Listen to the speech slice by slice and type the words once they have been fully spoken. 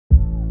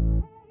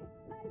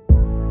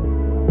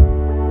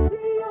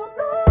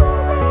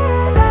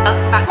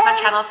welcome back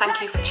to my channel.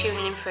 Thank you for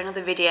tuning in for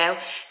another video.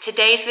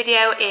 Today's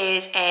video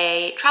is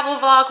a travel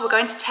vlog. We're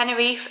going to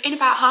Tenerife in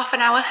about half an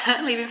hour,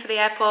 leaving for the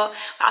airport.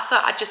 But I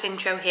thought I'd just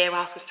intro here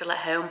whilst we're still at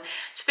home.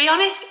 To be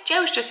honest,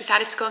 Joe's just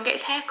decided to go and get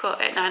his hair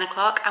cut at 9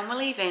 o'clock and we're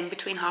leaving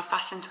between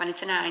 8:30 and 20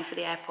 to 9 for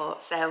the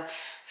airport. So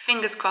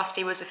fingers crossed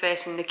he was the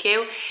first in the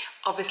queue.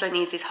 Obviously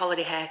needs his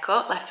holiday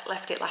haircut,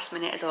 left it last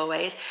minute as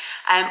always.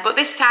 But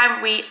this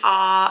time we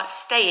are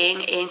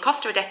staying in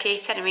Costa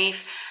Adeje,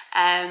 Tenerife.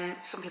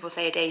 Some people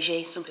say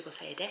Adeje, some people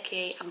say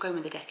Adeje. I'm going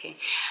with Adeje.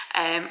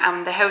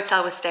 And the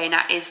hotel we're staying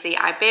at is the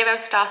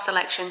Iberostar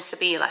Selection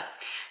Sabila.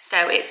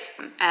 So it's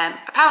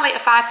apparently a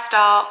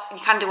 5-star.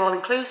 You can do all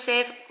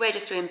inclusive. We're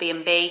just doing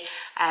B&B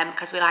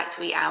because we like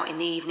to eat out in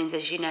the evenings,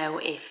 as you know,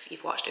 if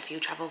you've watched a few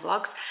travel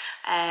vlogs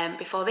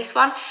before this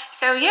one.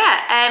 So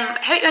yeah,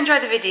 hope you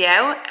enjoy the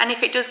video, and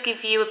if it does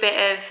give you a bit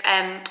of,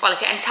 well,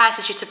 if it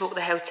entices you to book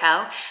the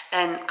hotel,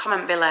 then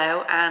comment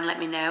below and let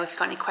me know if you've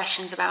got any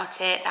questions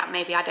about it that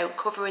maybe I don't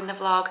cover in the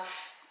vlog.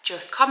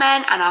 Just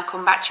comment and I'll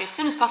come back to you as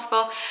soon as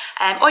possible.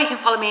 Or you can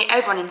follow me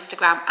over on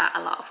Instagram at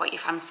a lot of what you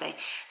fancy.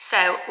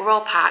 So we're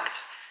all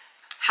packed.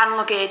 Hand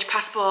luggage,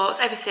 passports,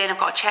 everything. I've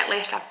got a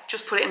checklist. I've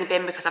just put it in the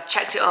bin because I've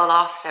checked it all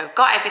off. So I've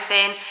got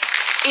everything.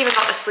 Even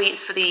got the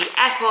sweets for the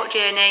airport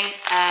journey.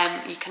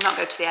 You cannot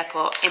go to the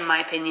airport, in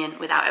my opinion,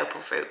 without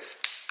opal fruits.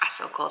 I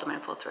still call them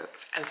opal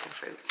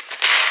fruits.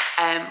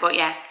 But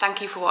yeah, thank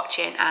you for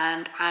watching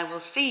and I will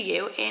see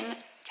you in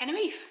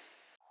Tenerife.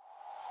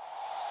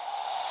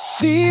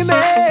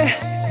 Dime,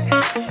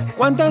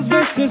 ¿cuántas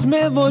veces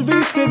me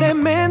volviste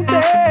demente?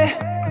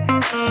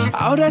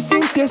 Ahora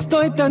sin ti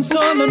estoy tan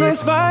solo, no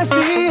es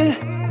fácil.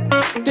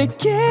 Te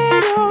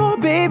quiero,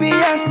 baby,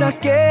 hasta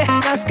que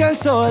nazca el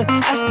sol,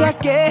 hasta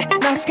que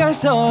nazca el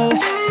sol.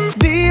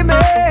 Dime,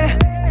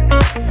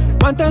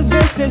 ¿cuántas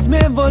veces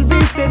me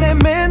volviste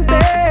demente?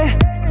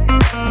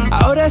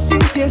 Ahora sin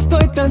ti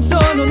estoy tan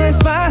solo, no es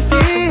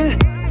fácil.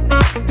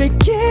 Te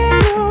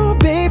quiero,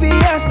 baby,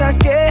 hasta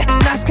que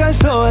nazca el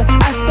sol,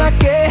 hasta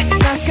que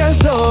nazca el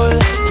sol.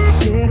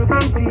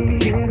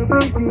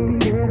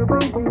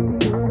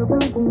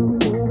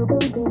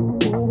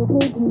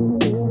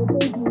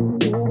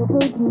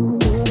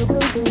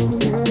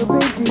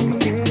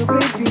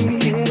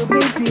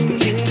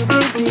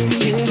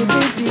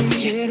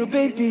 Quiero,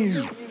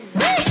 baby.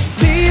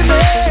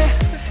 Dime.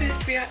 The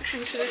first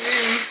reaction to the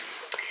room.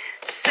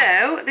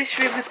 So, this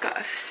room has got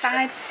a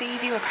side sea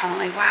view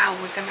apparently. Wow,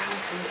 with the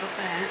mountains up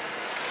there.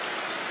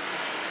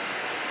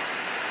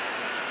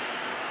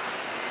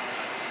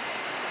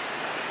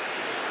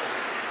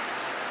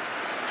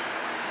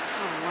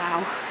 Oh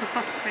wow,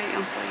 wait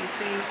until you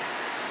see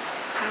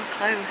how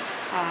close.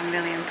 Oh, I'm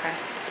really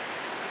impressed.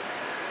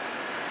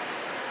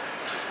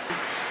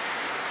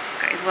 He's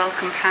got his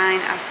welcome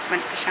pint. I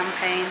went for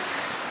champagne.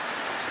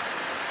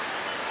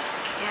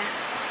 Yeah.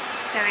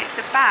 So it's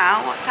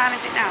about, what time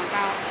is it now?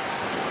 About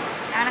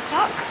 9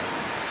 o'clock?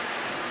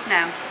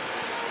 No.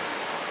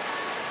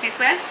 It's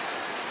when?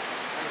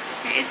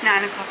 It is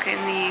 9 o'clock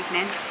in the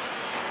evening.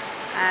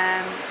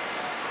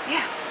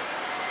 Yeah.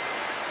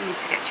 We need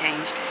to get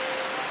changed.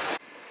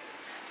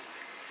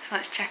 So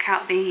let's check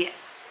out the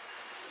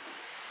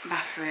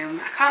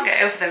bathroom. I can't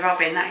get over the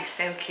robin, that is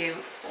so cute.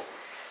 Do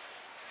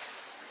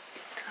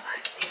the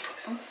lights need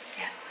put on?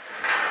 Yeah.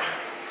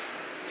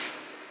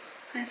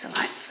 There's the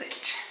light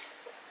switch.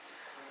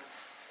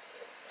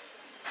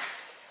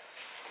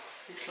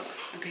 This looks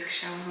like a big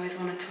shower. I always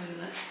want a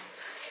toilet.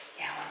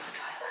 Yeah, I want a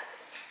toilet.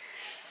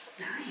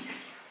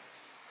 Nice.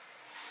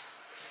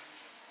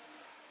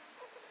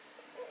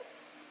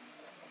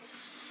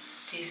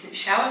 Decent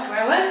shower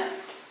grower.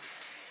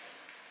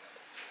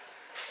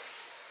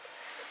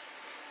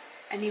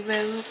 Any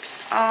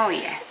robes? Oh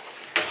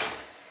yes.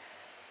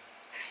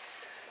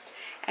 Nice.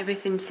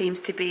 Everything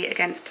seems to be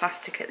against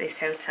plastic at this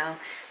hotel.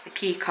 The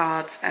key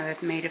cards are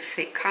made of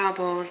thick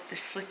cardboard. The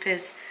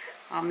slippers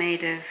are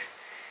made of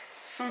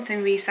something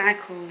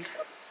recycled.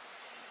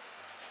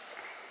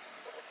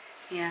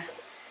 Yeah,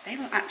 they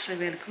look actually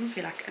really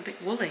comfy, like a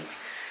bit woolly.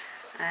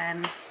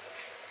 But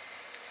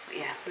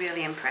yeah,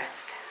 really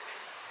impressed.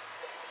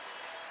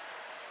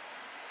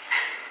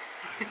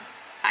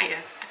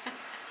 Hiya.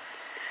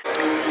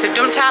 So we've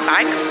dumped our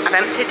bags, I've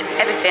emptied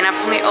everything, I've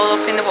hung it all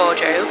up in the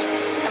wardrobes,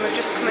 and we're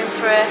just coming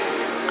for a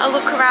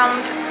look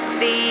around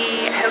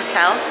the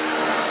hotel,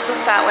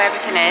 suss out where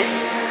everything is.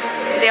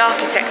 The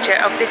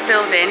architecture of this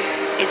building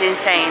is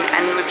insane,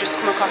 and we've just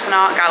come across an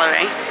art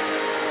gallery.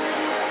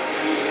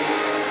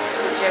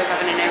 Joe's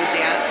having a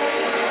nosy out.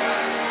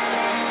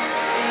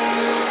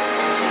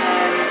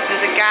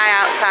 There's a guy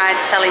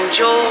outside selling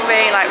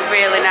jewellery, like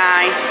really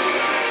nice,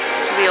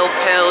 real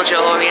pearl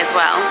jewellery as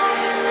well.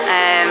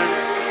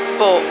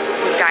 But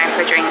we're dying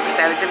for a drink,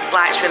 so the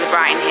light's really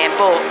bright in here.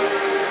 But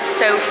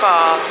so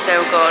far,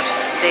 so good.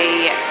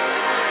 The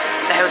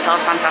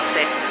hotel's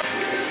fantastic.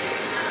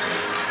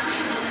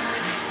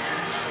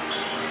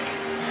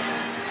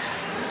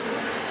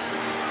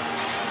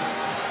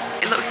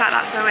 Looks like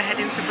that's where we're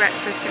heading for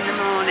breakfast in the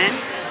morning.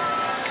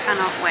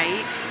 Cannot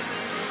wait.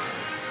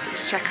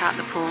 Let's check out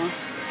the pool.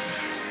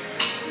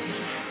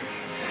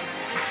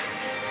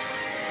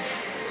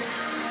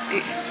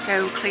 It's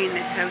so clean,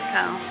 this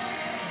hotel.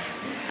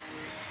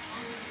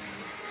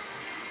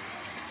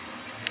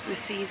 The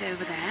sea's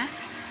over there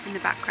in the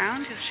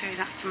background. I'll show you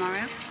that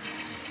tomorrow.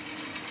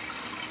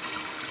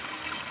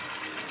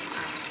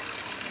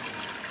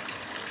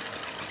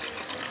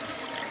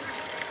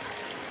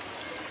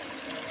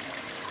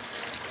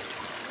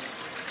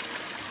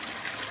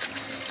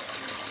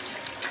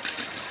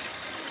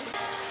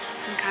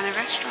 Some kind of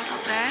restaurant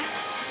up there.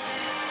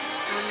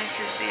 And this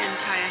is the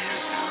entire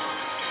hotel.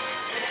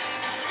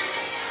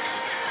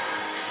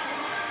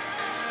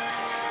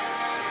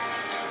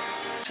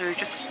 So we've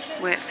just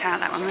worked out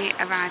that when we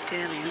arrived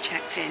early and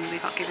checked in,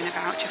 we got given a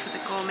voucher for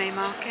the gourmet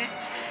market.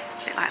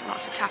 It's a bit like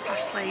lots of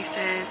tapas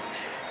places,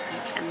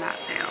 and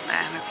that's it up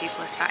there where people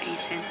are sat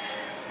eating.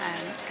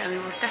 So we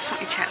will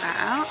definitely check that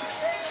out.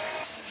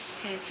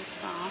 Here's the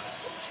spa.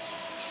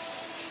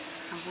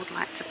 I would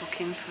like to book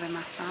in for a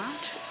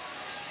massage.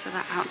 So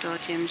that outdoor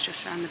gym's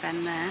just around the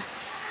bend there.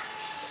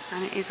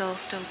 And it is all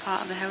still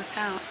part of the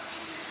hotel.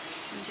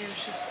 And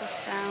Joe's just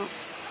sussed out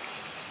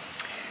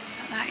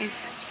that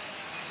is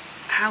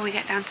how we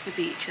get down to the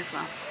beach as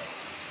well.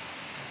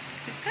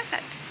 It's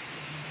perfect.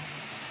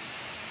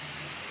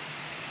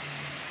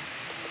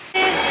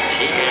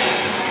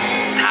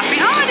 Happy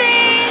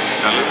holidays!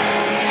 Salut!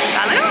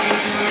 Salut!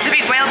 There's a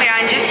big whale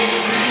behind you.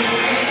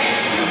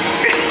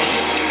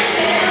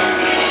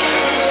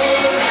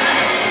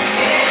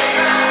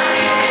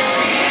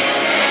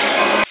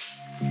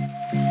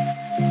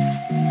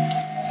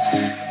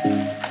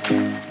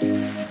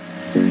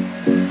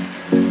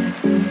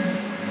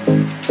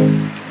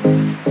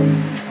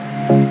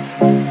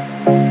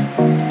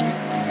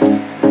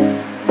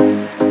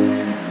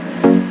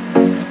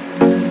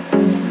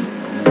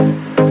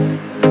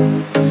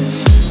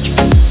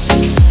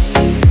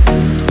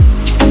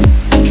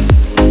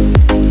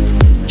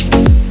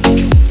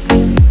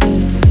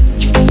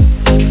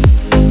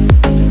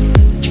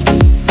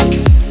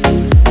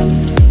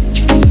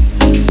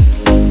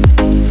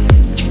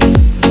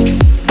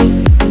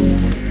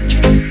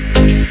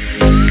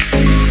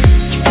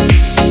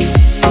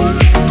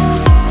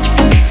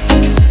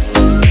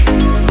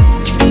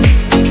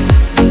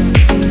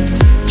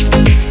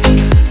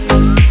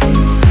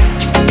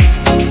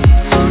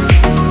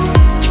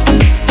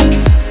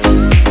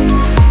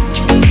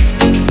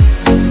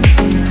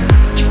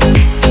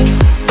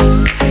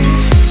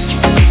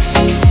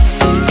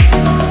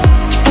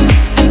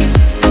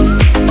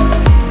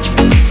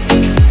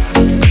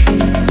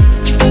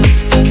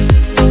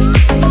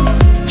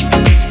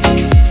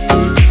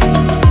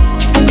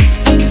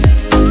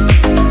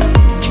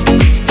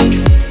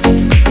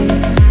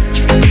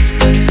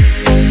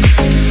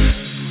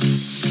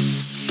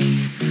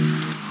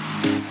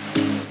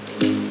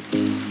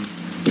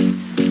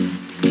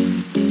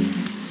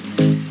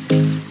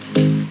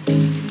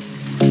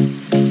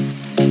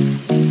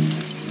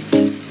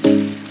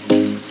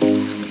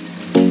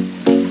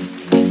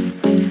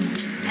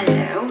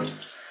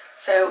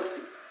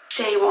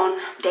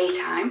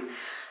 Daytime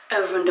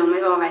over and done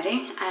with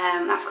already.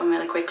 That's gone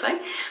really quickly,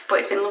 but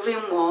it's been lovely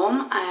and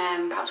warm.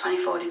 About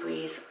 24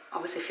 degrees.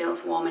 Obviously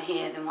feels warmer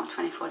here than what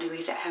 24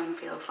 degrees at home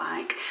feels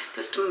like.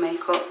 Just done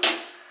makeup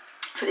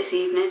for this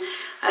evening.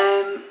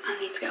 I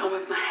need to get on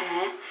with my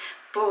hair,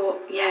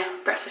 but yeah,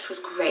 breakfast was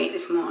great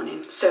this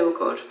morning, so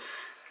good.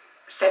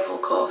 Several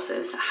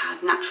courses. I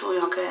had natural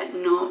yogurt,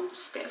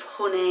 nuts, bit of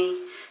honey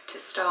to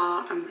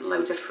start, and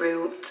loads of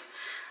fruit,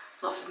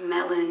 lots of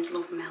melon.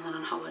 Love melon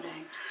on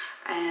holiday.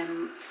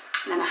 And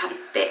then I had a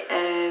bit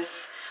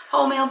of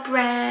wholemeal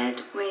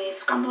bread with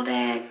scrambled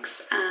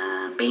eggs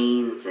and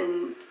beans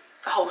and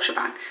the whole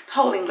shebang, the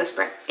whole English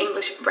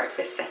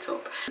breakfast set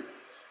up.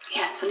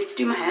 Yeah, so I need to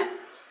do my hair.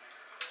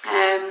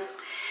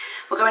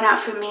 We're going out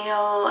for a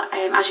meal.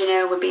 As you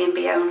know, we're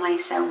B&B only,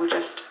 so we're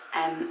just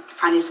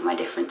finding somewhere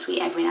different to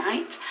eat every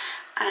night.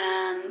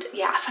 And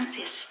yeah, I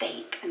fancy a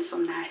steak and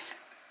some nice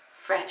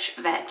fresh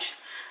veg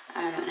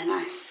and a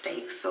nice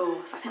steak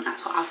sauce. I think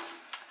that's what I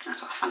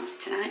fancy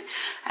tonight.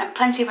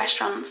 Plenty of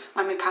restaurants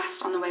when we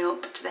passed on the way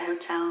up to the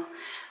hotel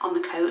on the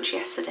coach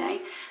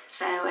yesterday,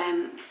 so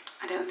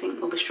I don't think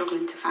we'll be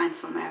struggling to find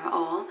somewhere at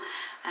all.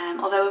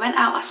 Although we went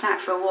out last night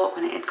for a walk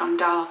when it had gone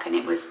dark and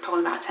it was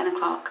probably about 10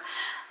 o'clock.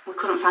 We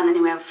couldn't find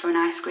anywhere for an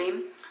ice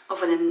cream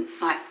other than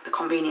like the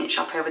convenience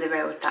shop over the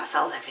road that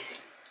sells everything.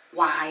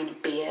 Wine,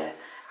 beer,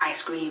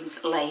 ice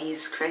creams,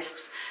 Lay's,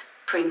 crisps,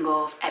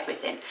 Pringles,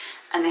 everything.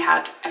 And they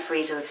had a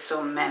freezer with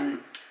some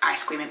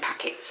ice cream in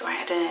packets, so I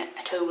had a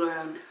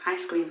Toblerone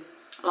ice cream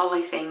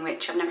lolly thing,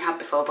 which I've never had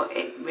before, but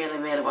it really,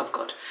 really was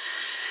good.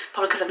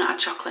 Probably because I've not had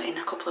chocolate in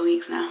a couple of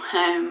weeks now,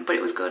 but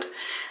it was good.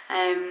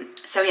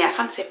 So yeah, I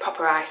fancy a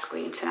proper ice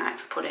cream tonight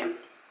for pudding.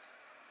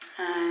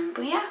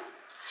 But yeah,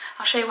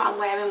 I'll show you what I'm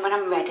wearing when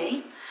I'm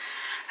ready.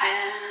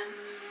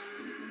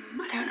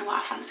 I don't know what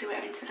I fancy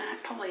wearing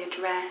tonight, probably a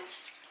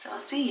dress. So I'll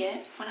see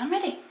you when I'm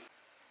ready.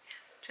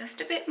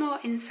 Just a bit more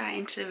insight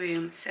into the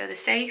room. So the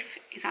safe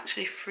is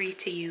actually free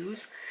to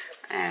use,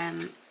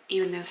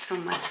 even though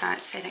some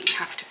websites say that you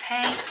have to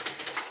pay.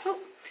 Oh,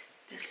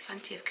 there's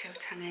plenty of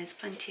cotanas,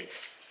 plenty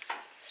of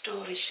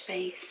storage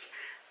space.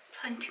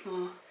 Plenty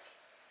more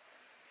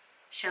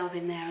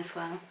shelving there as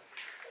well.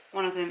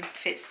 One of them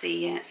fits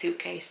the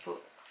suitcase,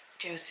 but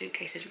Joe's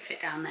suitcase didn't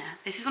fit down there.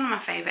 This is one of my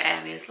favourite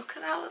areas. Look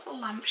at that little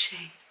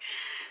lampshade.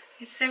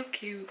 It's so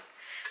cute.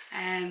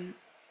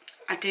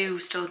 I do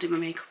still do my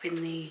makeup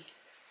in the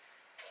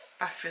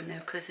bathroom though,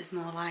 because there's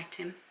more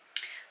lighting.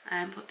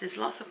 But there's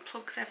lots of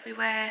plugs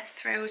everywhere,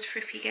 throws for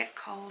if you get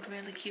cold,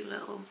 really cute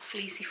little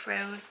fleecy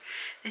throws.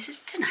 This is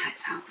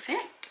tonight's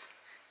outfit.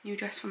 New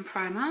dress from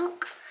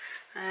Primark.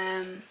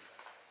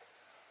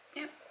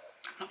 Yep,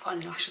 I've not put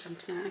any lashes on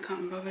tonight, I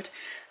can't be bothered.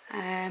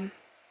 And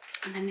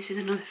then this is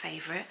another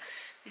favourite,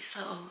 this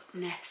little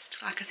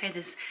nest. Like I say,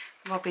 there's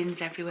robins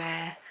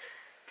everywhere,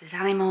 there's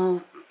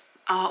animal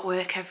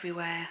artwork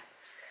everywhere.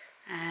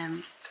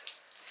 And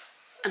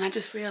I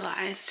just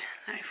realised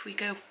that if we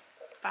go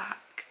back,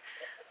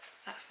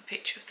 that's the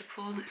picture of the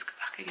pool. Let's go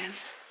back again.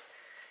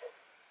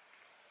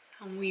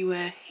 And we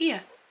were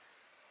here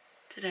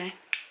today.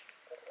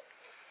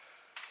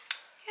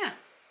 Yeah.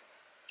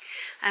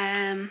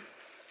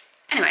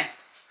 Anyway,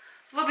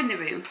 loving the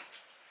room.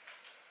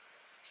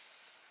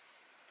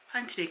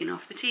 Plenty big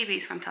enough. The TV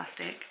is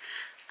fantastic.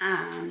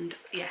 And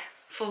yeah,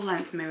 full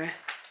length mirror,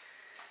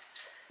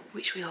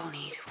 which we all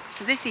need.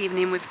 So this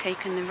evening we've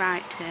taken the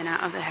right turn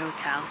out of the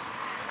hotel,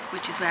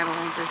 which is where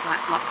there's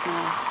like lots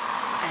more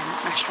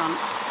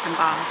restaurants and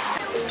bars.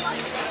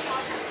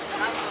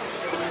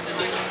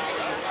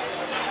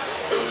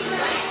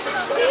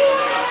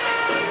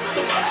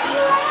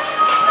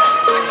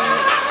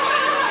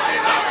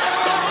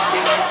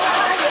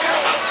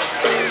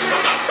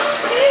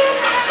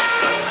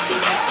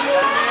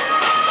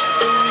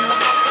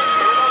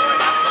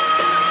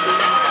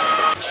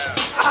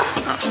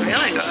 That's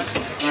really good.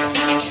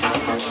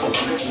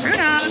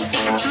 Bruno!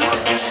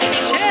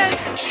 Cheers!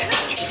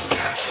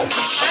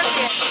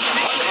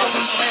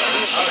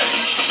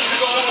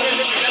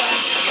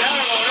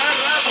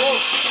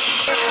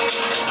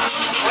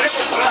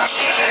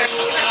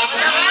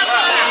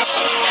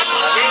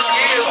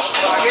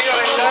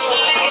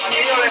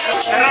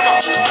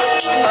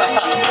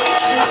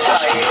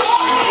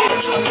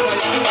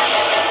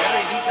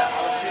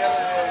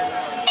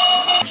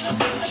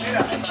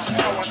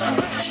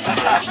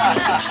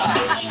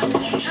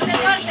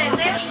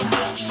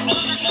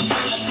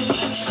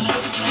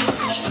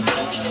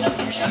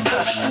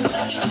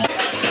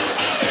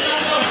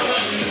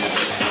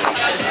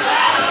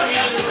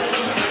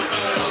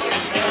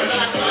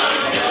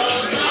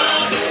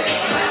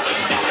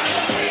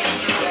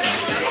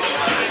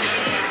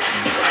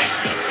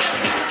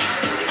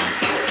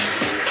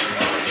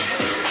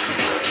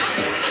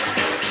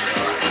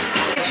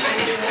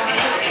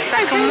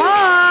 Second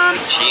one.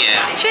 Cheers.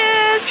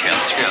 Cheers.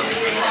 Cheers. Cheers.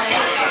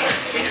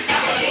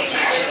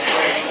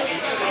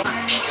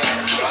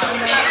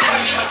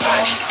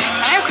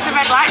 I know, because the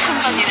red light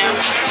comes on, you know.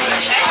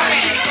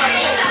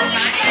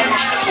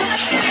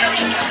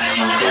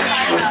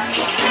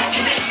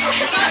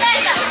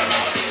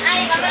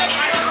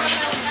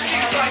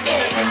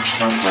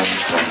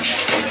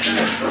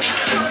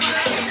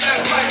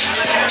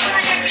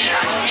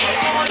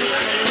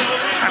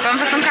 I've gone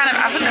for some kind of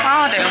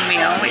avocado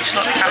meal, which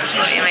looked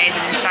absolutely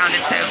amazing and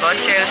sounded so good.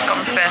 Joe's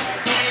gone for a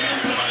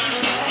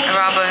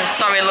rather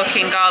sorry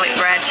looking garlic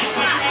bread.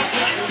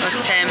 But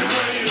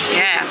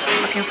yeah,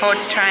 looking forward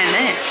to trying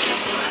this.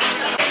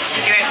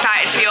 You're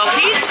excited for your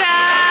pizza?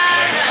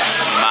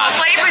 What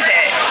flavour is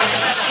it?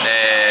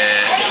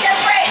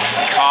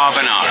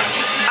 Carbonara.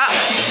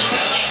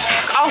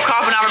 Oh,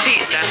 carbonara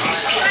pizza.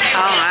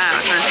 Oh man, I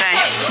was going to say.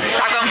 So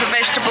I've gone for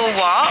vegetable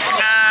wok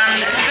and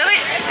fillet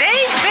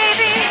steak,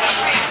 baby.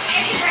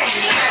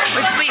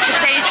 With sweet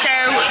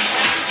potato,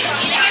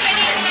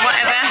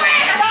 whatever.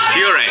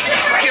 Puree.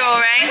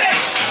 Puree.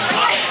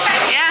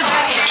 Yeah,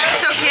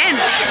 tuck in.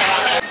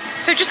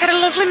 So just had a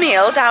lovely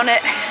meal down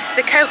at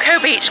the Coco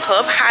Beach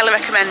Club. Highly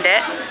recommend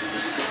it.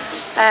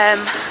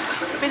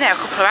 Been there a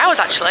couple of hours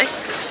actually,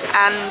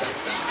 and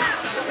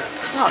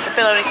well, the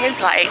bill only came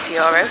to like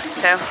 €80,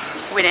 so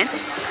winning.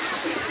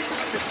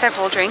 With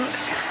several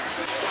drinks.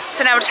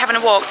 So now we're just having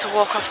a walk to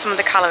walk off some of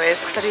the calories,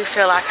 because I do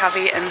feel like I've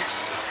eaten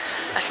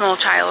a small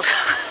child.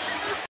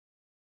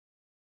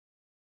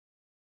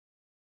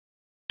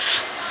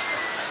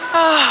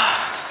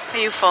 Oh, are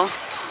you full?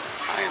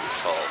 I am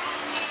full.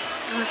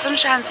 And the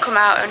sunshine's come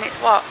out and it's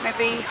what,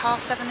 maybe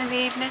 7:30 in the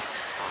evening?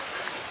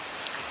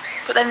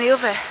 But then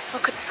look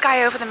at the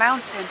sky over the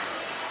mountain.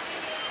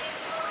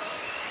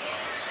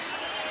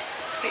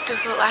 It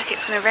does look like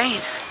it's going to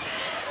rain.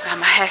 And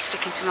my hair's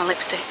sticking to my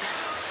lipstick.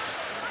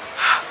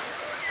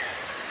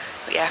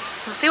 But yeah,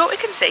 we'll see what we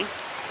can see.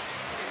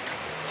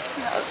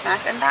 That looks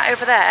nice. And that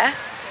over there,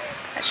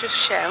 let's just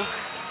show,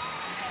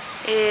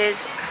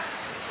 is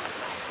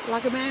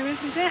Lagomera,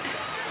 is it?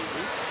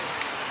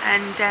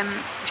 And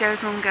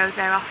Joe's mum goes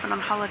there often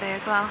on holiday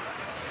as well.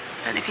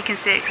 Don't know if you can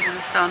see it because of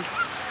the sun.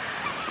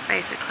 But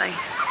basically,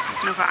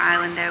 there's another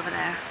island over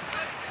there.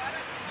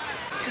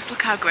 Just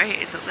look how great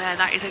it is up there.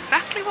 That is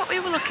exactly what we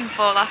were looking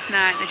for last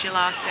night, the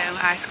gelato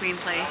ice cream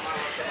place.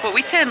 But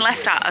we turned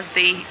left out of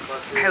the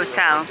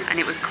hotel and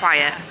it was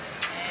quieter.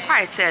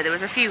 There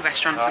was a few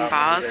restaurants and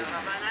bars,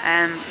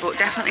 but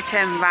definitely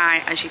turn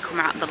right as you come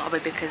out of the lobby,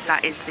 because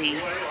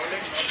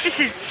this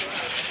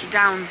is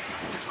down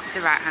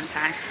the right hand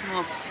side,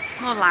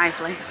 more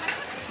lively,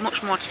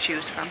 much more to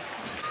choose from.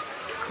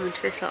 Just coming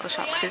to this little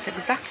shop because it's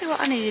exactly what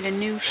I need, a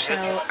new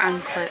shell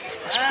anklet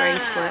 /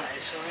 bracelet.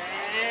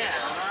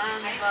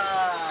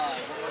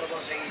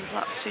 There's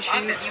lots to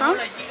choose from.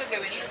 I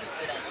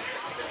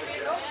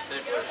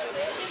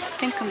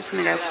think I'm just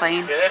going to go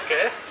plain.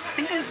 I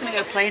think I'm just going to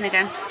go plain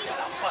again.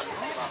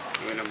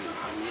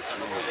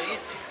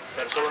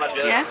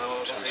 Yeah?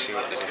 I'm trying to see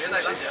what the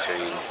difference is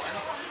between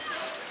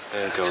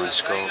Virgo and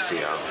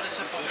Scorpio.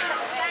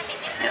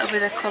 It'll be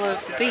the colour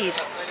of the bead.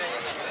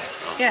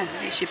 Yeah,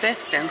 it's your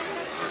birthstone.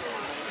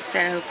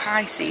 So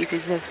Pisces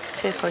is the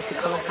turquoise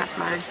colour, that's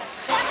mine.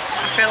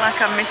 I feel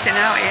like I'm missing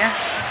out here.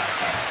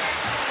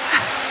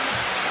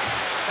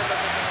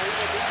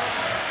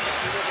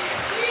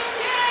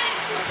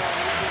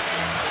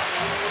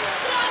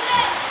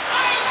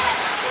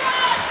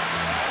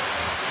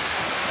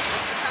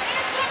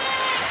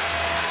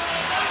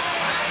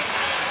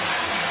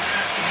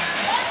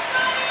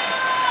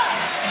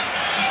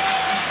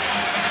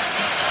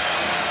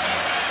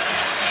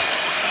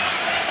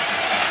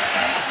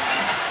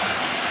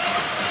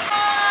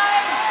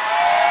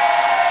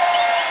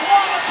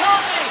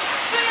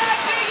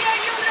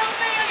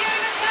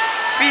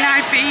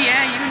 VIP,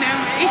 yeah, you know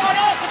me. What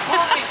else a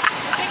party?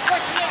 The big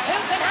question is, who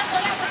can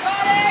handle after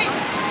party?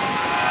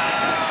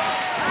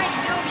 I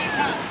know you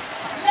can.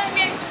 Let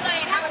me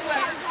explain how it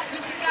works.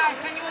 Listen guys,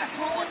 can you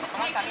afford to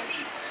take it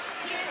easy?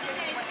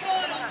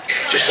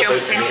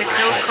 Jumped into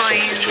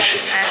Kilcoyne's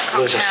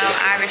cocktail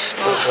Irish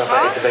sports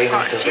bar,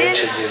 got a gin,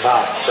 Joe's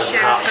got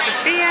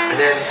a beer,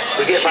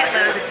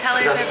 shitloads of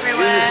tellies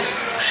everywhere,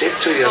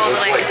 all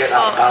the latest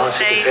sports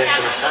updates.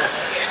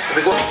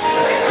 People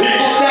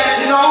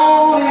dancing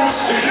all in the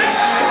streets.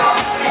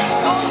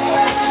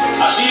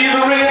 I see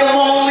the rhythm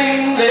all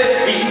in their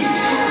feet.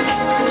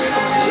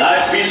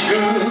 Life is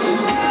good,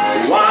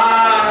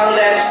 wild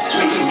and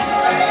sweet.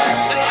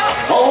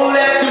 Oh,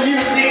 let the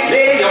music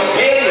play on,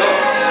 play on.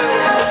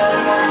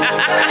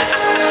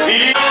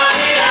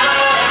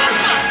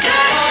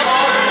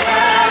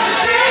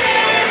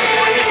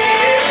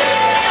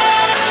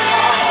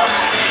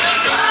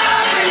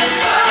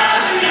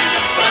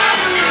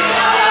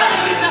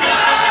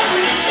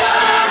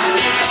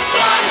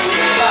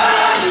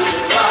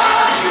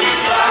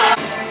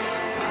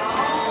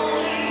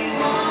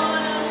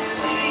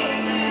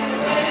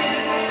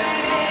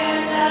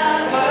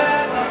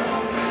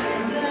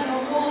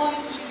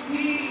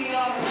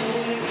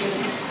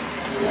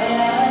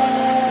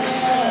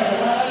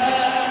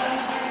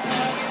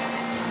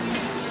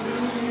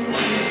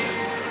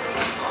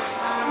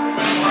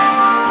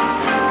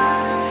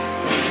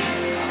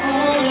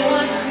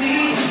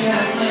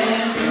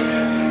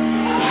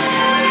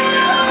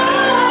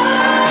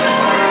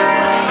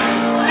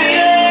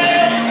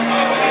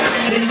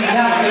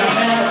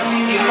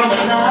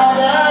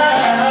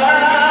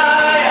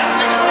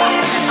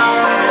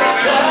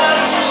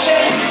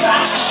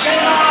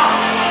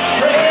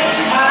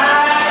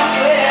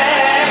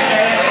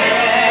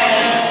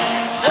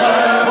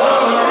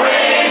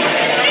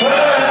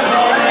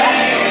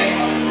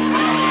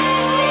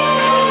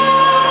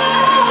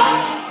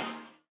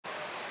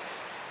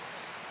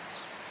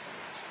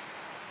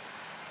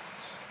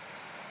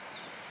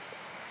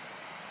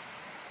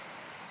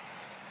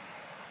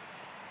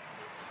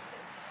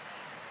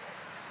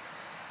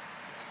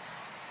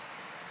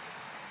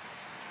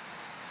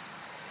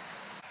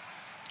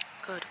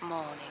 Good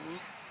morning.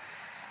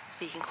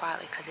 Speaking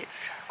quietly because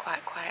it's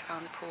quite quiet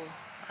around the pool.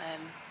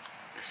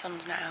 The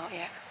sun's not out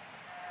yet,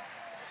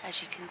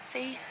 as you can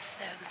see,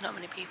 so there's not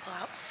many people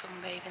out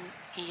sunbathing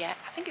yet.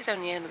 I think it's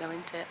only early though,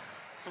 isn't it?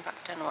 In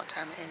fact, I don't know what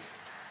time it is.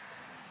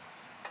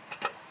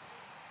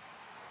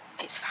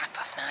 It's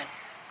 9:05,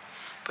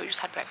 but we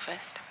just had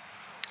breakfast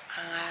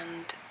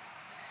and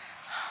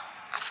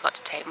I forgot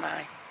to take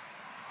my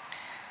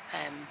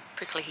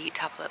prickly heat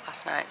tablet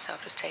last night, so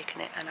I've just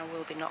taken it and I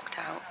will be knocked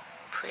out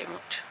pretty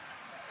much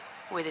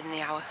within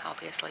the hour. I'll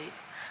be asleep.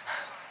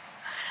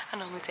 I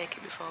normally take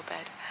it before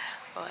bed,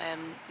 but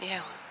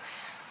yeah,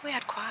 we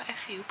had quite a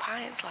few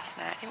pints last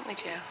night, didn't we,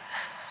 Joe?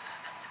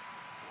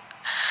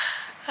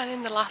 And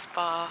in the last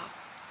bar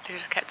they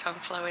just kept on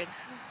flowing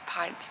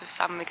pints of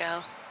San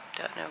Miguel.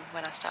 Don't know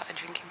when I started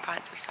drinking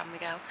pints of San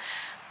Miguel,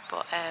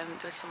 but there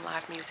was some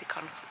live music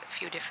on, a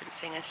few different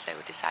singers, so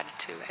we decided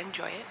to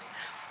enjoy it,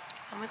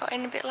 and we got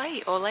in a bit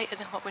late, or later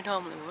than what we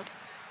normally would.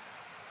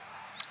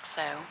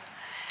 So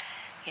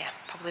yeah,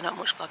 probably not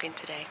much vlogging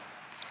today.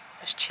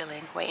 Just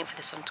chilling, waiting for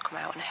the sun to come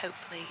out and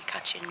hopefully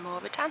catching more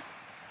of a tan.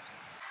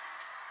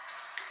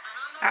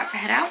 About to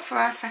head out for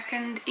our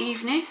second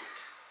evening.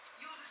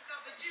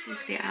 This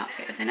is the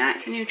outfit of the night.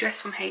 It's a new dress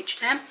from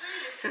H&M. I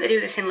think they do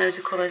this in loads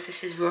of colours.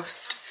 This is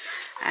rust.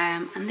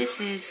 And this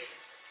is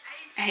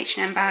a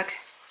H&M bag.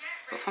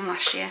 but from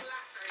last year.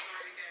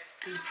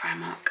 And the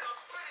Primark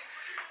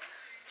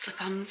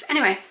slip-ons.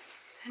 Anyway,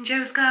 and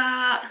Joe's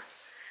got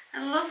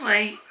a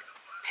lovely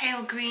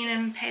pale green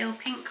and pale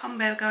pink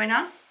combo going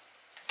on.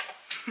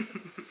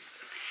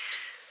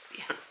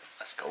 Yeah.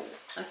 Let's go.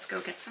 Let's go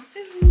get some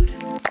food.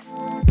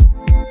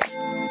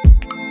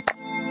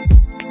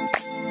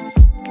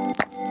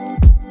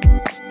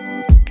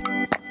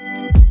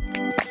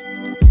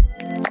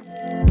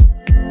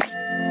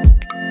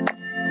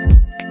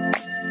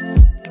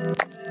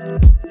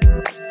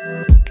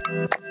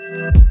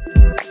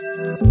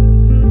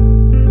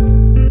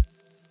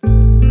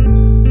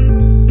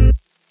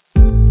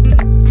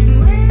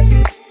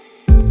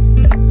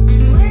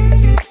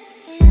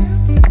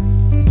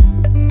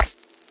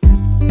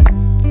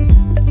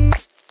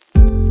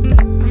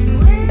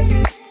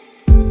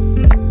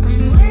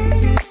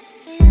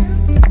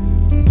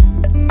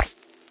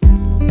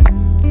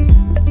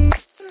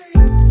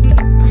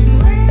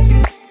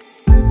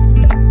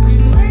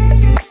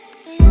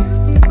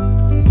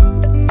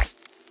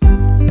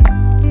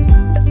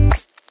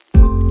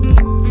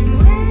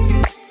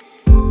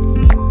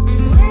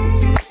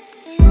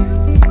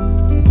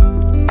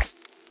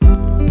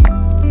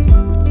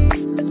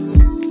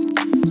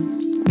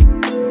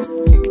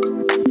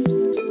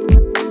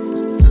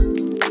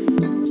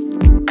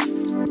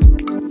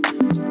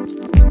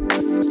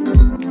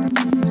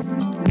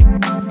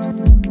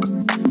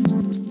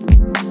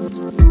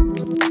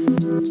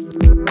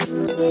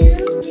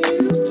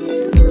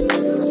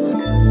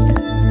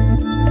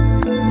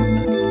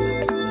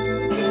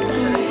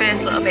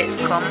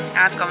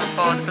 I've gone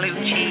for the blue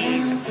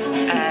cheese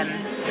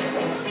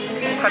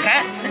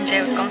croquettes and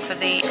Joe's gone for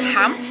the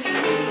ham.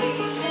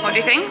 What do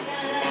you think?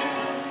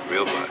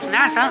 Real good.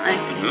 Nice, aren't they?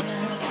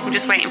 I'm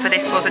just waiting for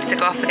this buzzard to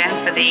go off again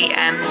for the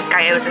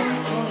gyozas.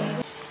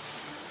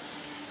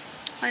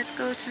 Let's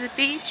go to the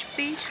beach,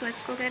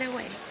 let's go get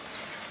away.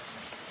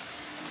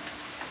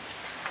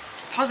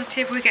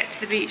 Positive we get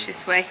to the beach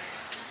this way.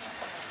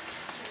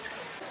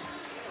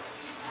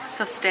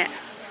 Sussed it.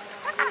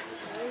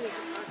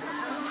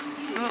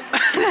 Oh,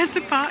 there's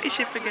the party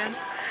ship again.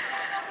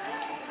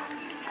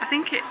 I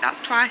think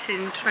that's twice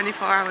in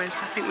 24 hours.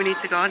 I think we need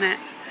to go on it.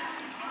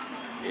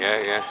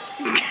 Yeah.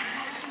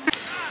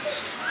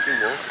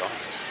 Fucking walk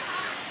off.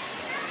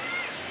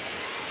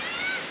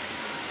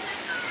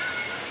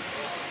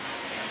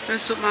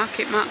 First up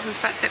market, Marks and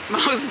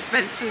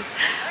Spencer's.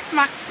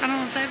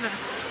 McDonald's ever.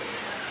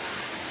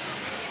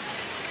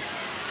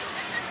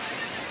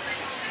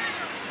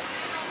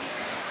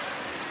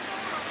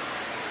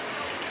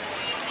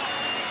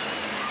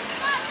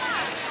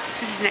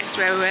 This is next to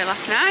where we were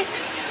last night.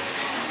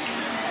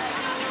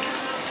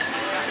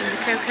 And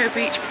the Cocoa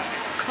Beach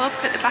Club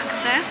at the back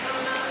of there.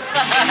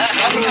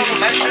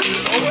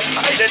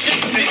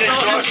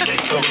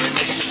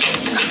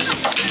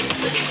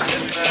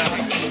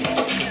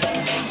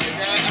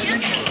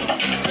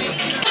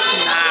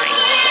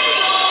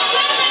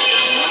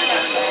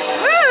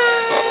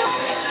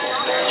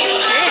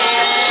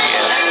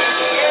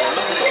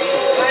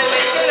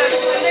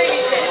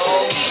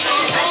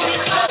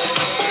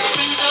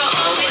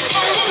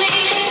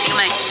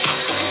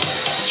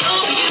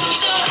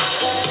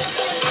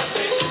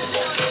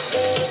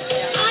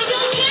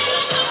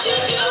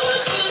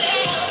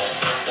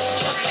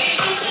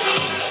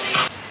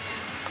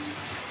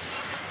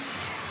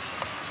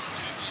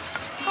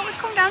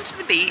 To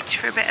the beach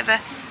for a bit of a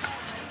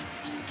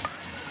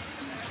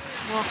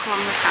walk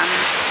along the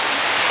sand.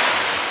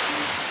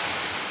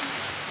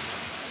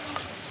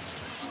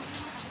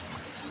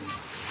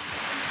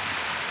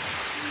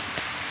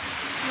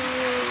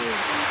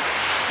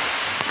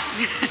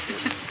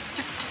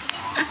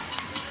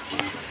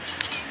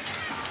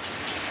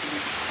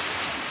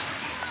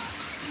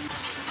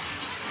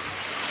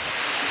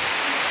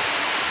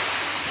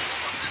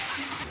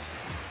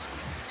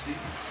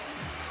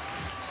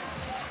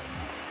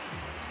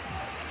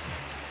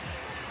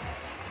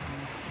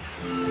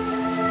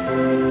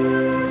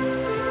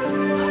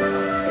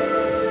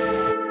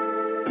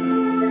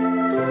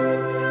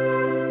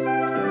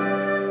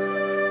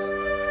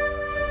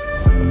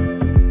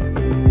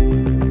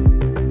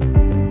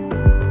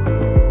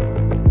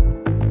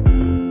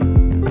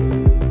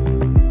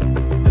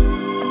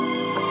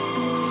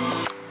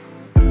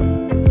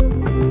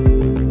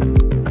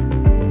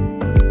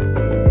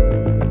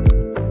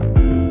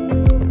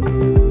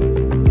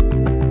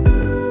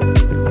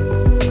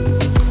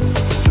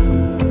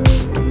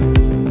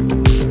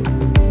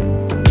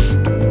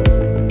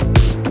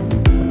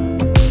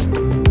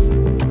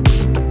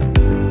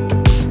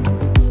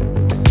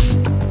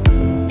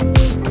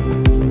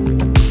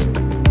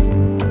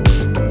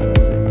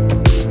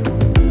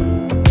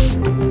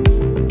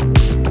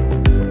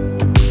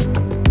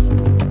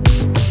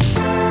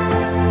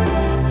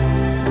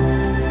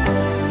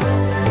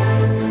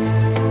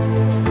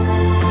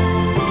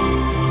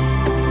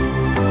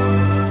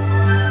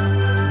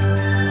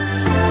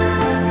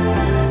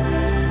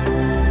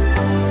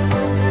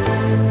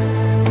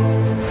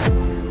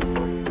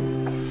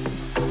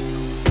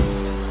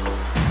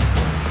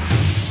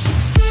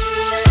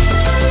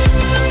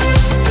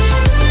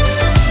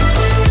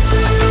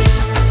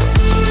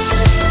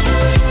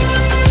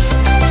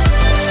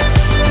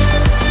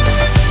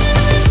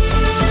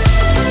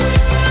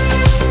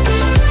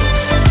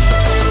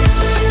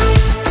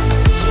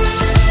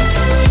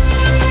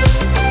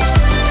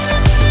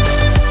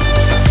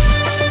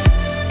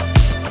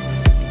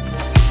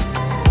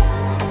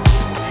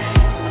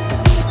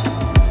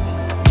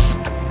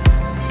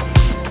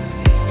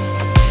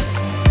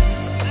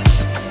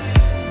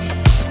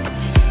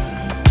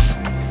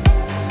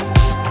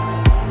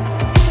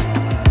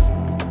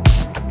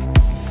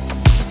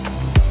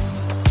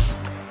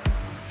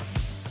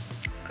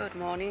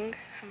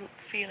 I'm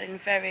feeling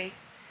very...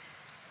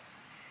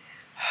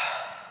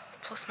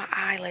 Plus my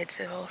eyelids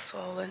are all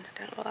swollen. I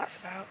don't know what that's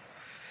about.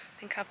 I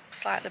think I've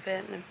slightly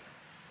burnt them.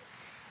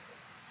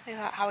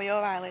 How are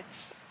your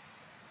eyelids?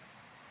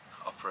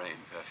 Operating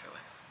perfectly.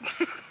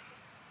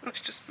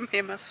 It's just me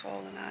and my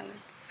swollen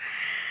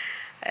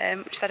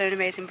eyelids. Just had an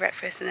amazing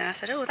breakfast, and then I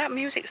said, oh, that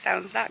music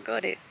sounds that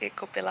good, it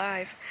could be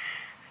live.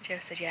 And Joe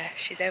said, yeah,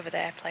 she's over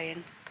there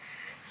playing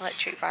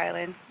electric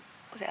violin.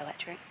 Was it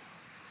electric?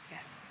 Yeah.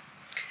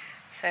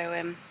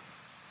 So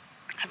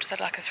I've just had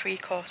like a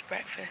 3-course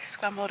breakfast,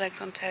 scrambled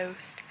eggs on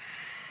toast,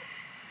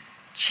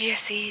 chia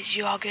seeds,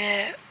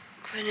 yogurt,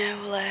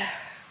 granola,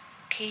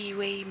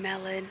 kiwi,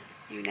 melon,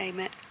 you name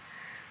it.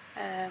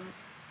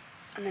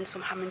 And then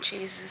some ham and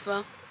cheese as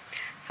well.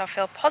 So I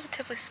feel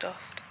positively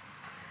stuffed.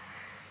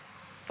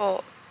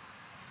 But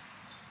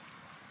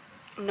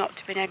not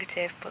to be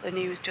negative, but the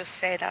news does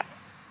say that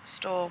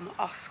Storm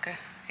Oscar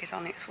is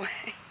on its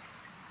way.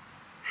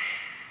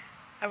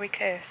 Are we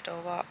cursed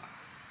or what?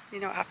 You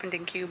know what happened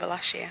in Cuba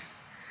last year?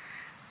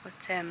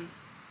 But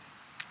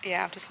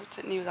yeah, I've just looked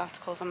at news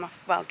articles on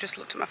just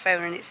looked at my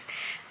phone, and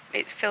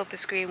it's filled the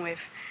screen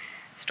with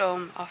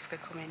Storm Oscar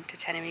coming to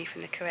Tenerife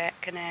and the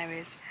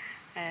Canaries.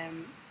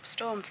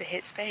 Storm to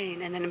hit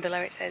Spain, and then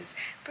below it says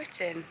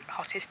Britain,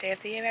 hottest day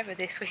of the year ever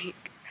this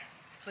week.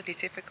 It's bloody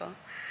typical.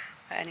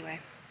 But anyway,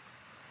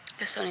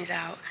 the sun is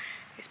out.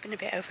 It's been a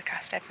bit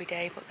overcast every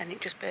day, but then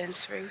it just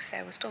burns through,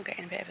 so we're still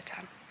getting a bit of a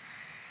tan.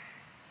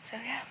 So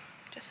yeah,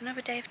 just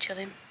another day of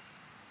chilling.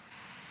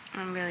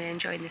 I'm really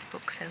enjoying this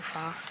book so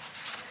far.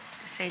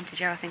 I was saying to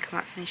Joe, I think I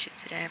might finish it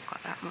today. I've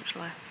got that much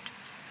left.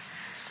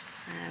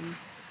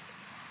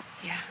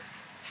 Yeah,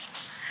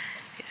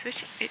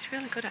 it's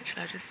really good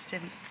actually. I just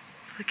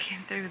flicking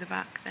through the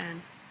back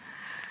then.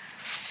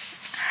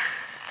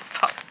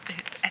 Spot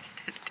this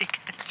Estes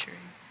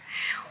decantering.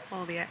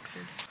 All the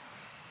X's.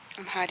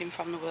 I'm hiding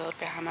from the world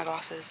behind my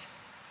glasses.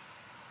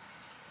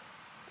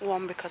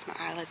 One, because my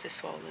eyelids are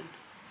swollen.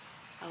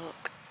 I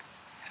look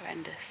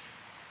horrendous.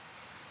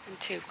 And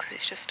two, because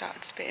it's just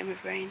started spitting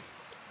with rain.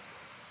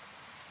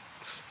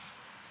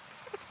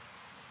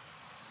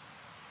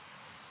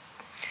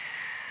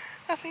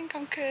 I think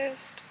I'm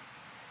cursed.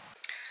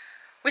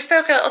 We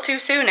spoke a little too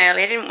soon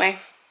earlier, didn't we?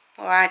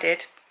 Well, I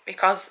did,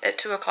 because at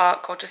 2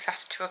 o'clock, or just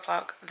after 2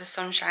 o'clock, the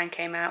sunshine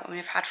came out, and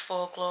we've had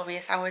 4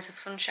 glorious hours of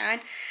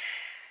sunshine.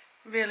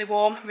 Really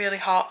warm, really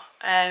hot.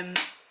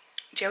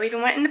 Joe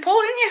even went in the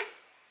pool, didn't you?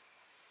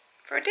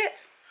 For a dip.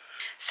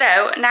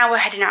 So now we're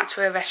heading out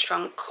to a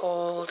restaurant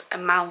called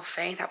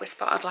Molife that we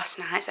spotted last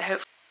night. So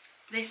hopefully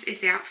this is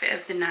the outfit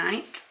of the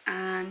night,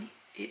 and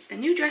it's a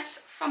new dress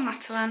from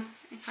Natalie.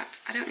 In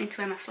fact, I don't need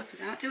to wear my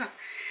slippers out, do I?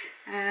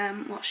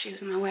 What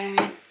shoes am I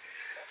wearing?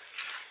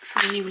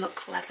 Some new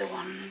look leather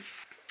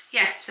ones.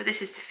 Yeah, so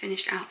this is the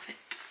finished outfit.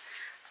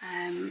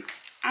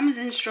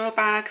 Amazon straw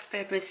bag,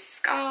 Burberry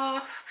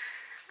scarf,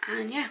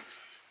 and yeah,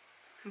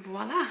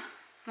 voila.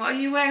 What are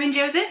you wearing,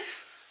 Joseph?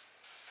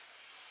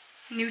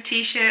 New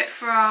t-shirt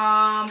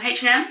from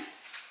H&M.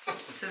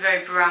 It's a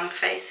very brown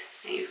face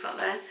that you've got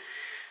there.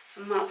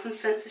 Some Marks and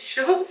Spencer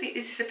shorts.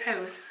 Is this a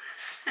pose?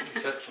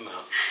 Took them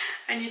out.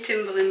 And your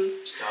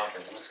Timberlands.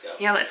 Starving, let's go.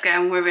 Yeah, let's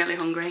go. We're really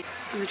hungry.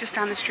 And we're just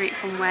down the street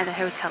from where the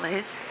hotel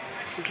is.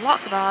 There's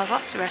lots of bars,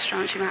 lots of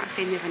restaurants. You might have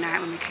seen the other night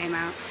when we came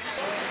out.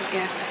 But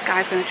yeah, this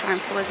guy's going to try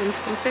and pull us in for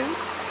some food.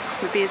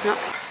 Maybe he's not.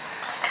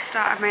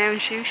 Started my own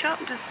shoe shop,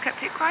 just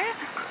kept it quiet.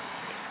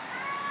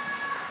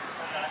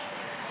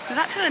 There's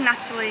actually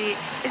Natalie,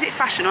 is it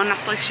fashion or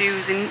Natalie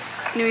shoes in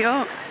New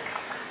York?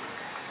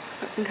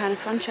 Got some kind of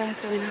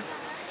franchise going on.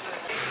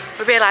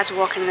 We realised we're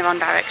walking in the wrong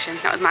direction.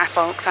 That was my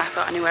fault, because I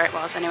thought I knew where it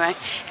was anyway.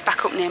 It's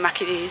back up near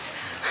Mackie D's.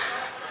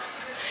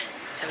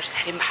 So we're just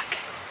heading back.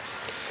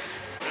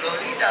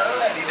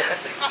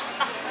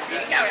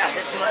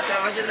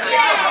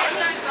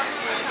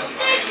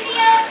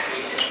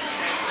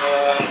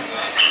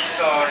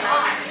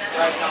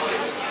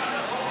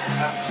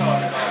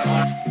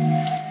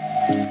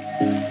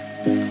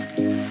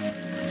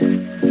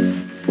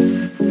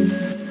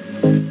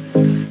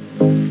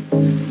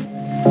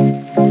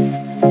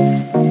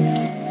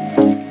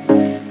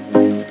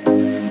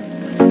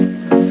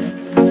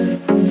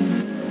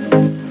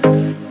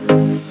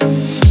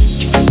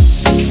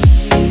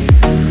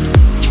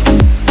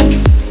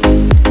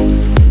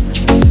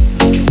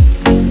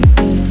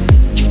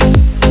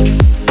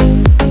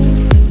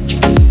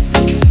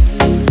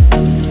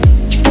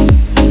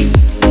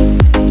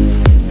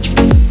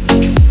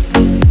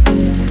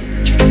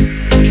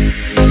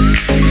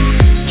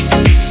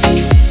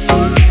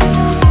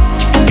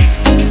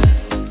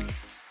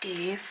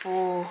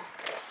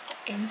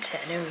 In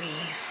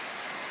Tenerife.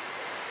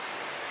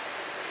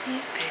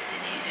 He's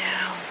pissing it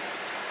down.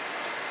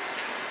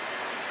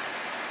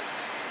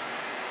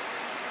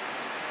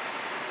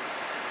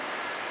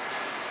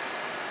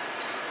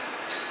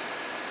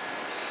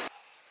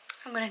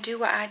 I'm going to do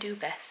what I do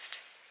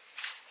best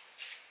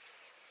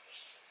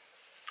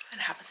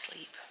and have a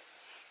sleep.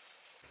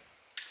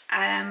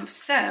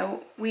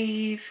 So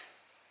we've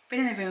been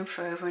in the room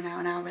for over an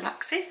hour now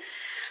relaxing.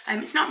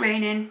 It's not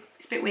raining,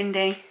 it's a bit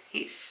windy,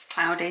 it's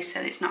cloudy, so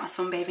it's not a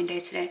sunbathing day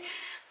today.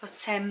 But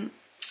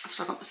I've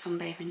still got my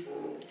sunbathing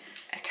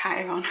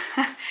attire on.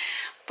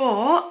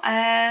 But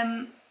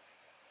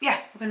yeah,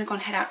 we're going to go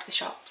and head out to the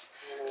shops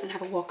and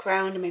have a walk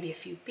around and maybe a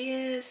few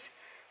beers.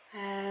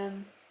 Yeah,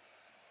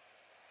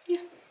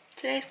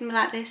 today's going to be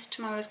like this,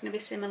 tomorrow's going to be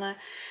similar,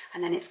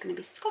 and then it's going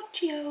to be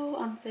Scotchio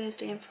on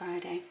Thursday and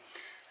Friday.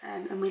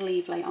 And we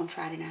leave late on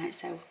Friday night,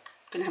 so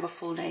we're going to have a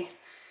full day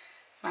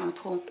around the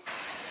pool.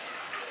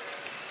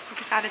 We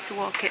decided to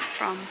walk it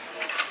from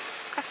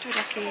Costa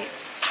Adeje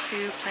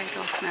to Playa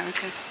Las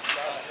Americas.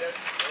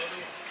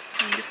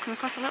 And we just come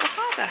across a little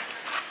harbour.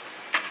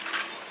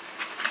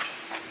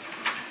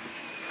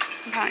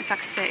 Apparently it's like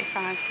a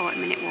 35-40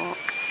 minute walk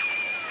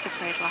to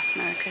Playa Las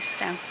Americas,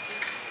 so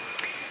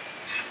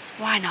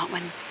why not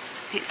when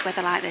it's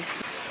weather like this?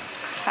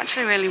 It's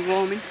actually really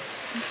warming,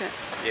 isn't it?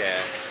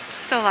 Yeah.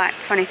 Still like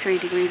 23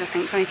 degrees, I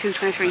think, 22,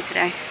 23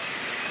 today.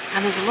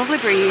 And there's a lovely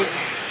breeze,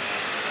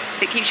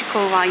 so it keeps you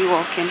cool while you're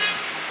walking.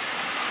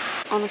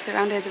 Honestly,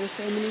 around here there are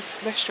so many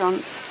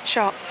restaurants,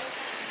 shops,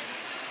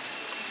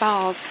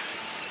 bars,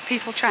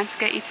 people trying to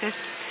get you to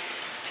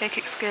take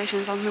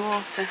excursions on the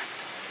water.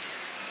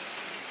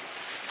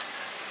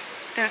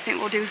 Don't think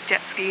we'll do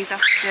jet skis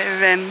after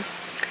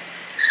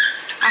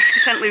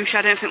St. Lucia.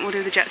 I don't think we'll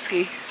do the jet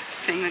ski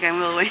thing again,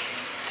 will we?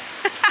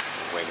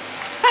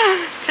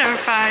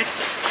 Terrified.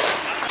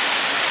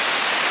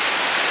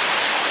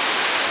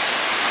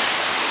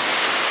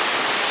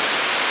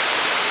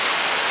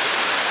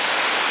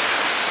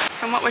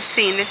 From what we've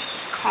seen, this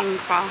Kong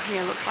bar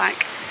here looks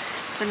like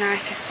the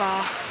nicest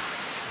bar.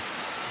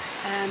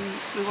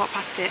 We walked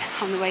past it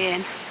on the way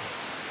in.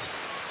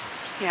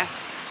 Yeah,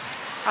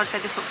 I would say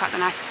this looks like the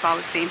nicest bar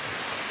we've seen.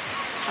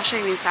 I'll show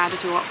you inside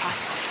as we walk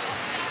past.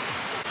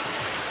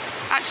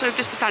 Actually, we've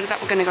just decided that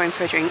we're going to go in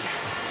for a drink.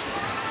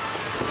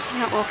 We're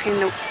not walking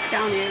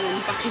down here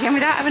and back again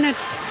without having a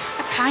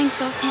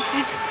pint or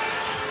something.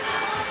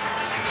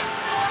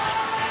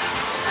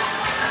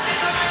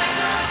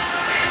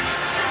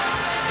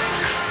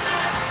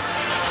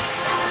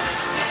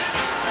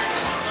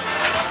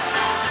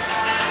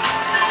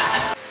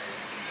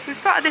 We've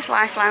spotted this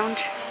Life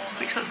Lounge,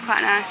 which looks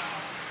quite nice.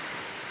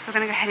 So we're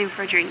going to go head in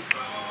for a drink.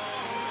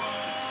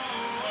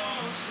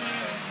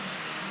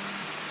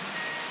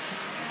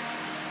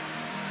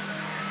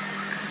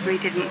 Because we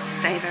didn't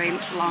stay very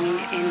long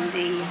in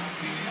the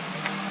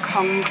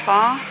Kong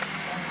bar.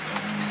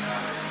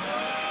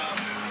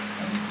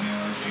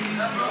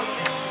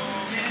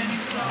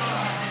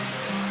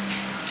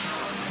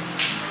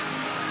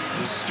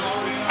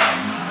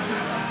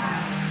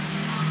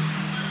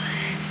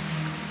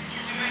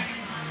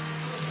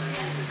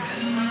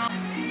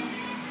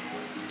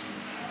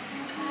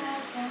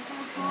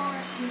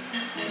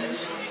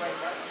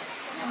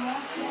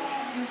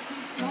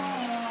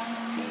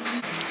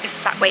 Just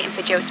sat waiting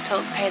for Joe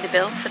to pay the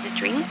bill for the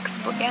drinks,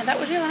 but yeah, that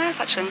was really nice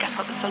actually. And guess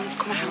what, the sun's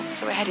come out,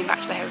 so we're heading back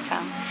to the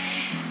hotel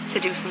to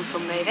do some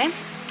sunbathing.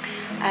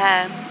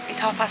 It's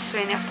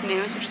 3:30 in the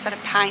afternoon, so we just had a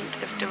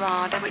pint of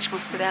Dorada, which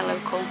must be their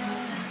local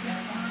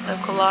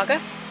lager.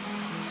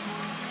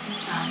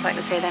 Oh, I'd like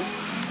to say then.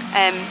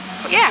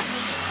 But yeah,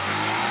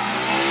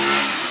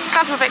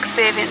 glad we've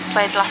experienced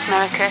Playa Las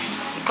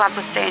Americas. Glad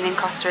we're staying in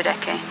Costa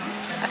Adeje,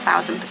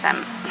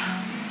 1000%.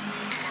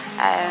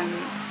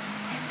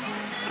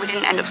 We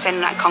didn't end up staying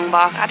in that Kong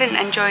bar. I didn't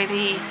enjoy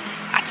the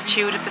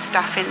attitude of the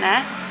staff in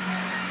there,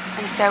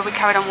 and so we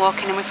carried on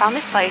walking and we found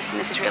this place, and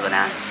this is really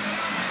nice.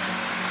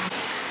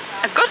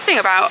 A good thing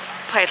about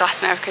Playa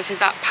Las Americas is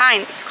that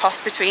pints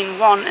cost between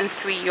 €1 and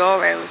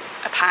 €3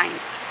 a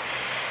pint.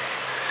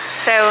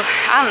 So,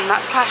 and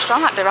that's quite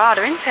strong, that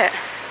Dorada, isn't it?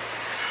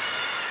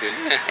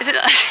 Yeah. Is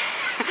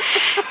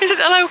it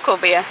the local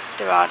beer,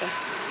 Dorada?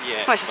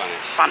 Yeah, well, it's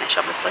Spanish,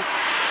 obviously.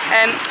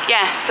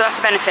 Yeah, so that's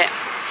a benefit.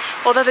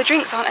 Although the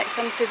drinks aren't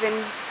expensive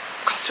in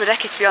Costa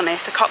Adeje, to be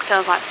honest. The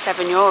cocktail's like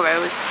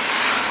 €7,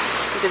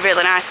 with the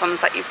really nice ones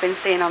that you've been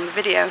seeing on the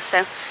video.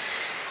 So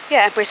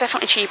yeah, but it's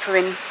definitely cheaper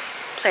in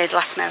Playa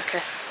Las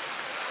Americas.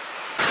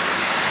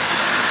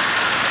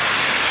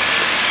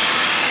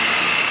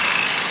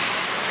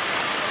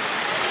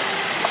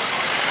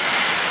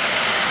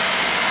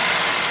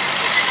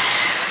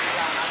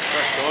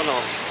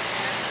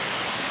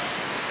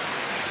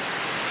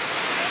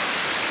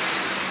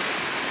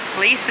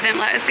 Police didn't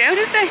let us go,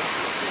 did they?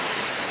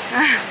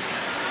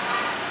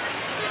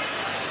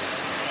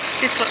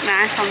 This looked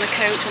nice on the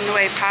coach on the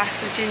way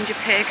past, the Ginger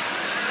Pig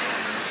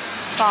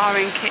bar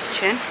and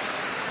kitchen.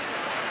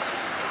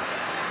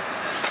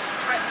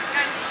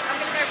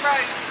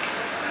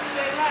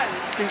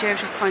 And Joe's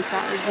just pointed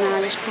out there's an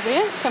Irish pub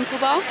here, Temple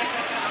Bar.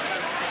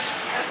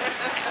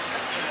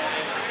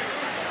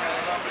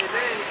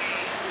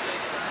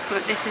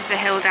 But this is the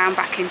hill down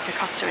back into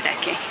Costa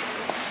Adeje.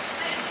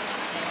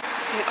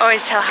 You can already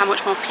tell how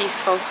much more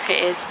peaceful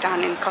it is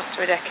down in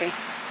Costa Adeje.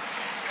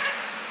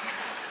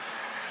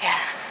 Yeah,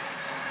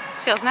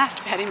 feels nice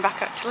to be heading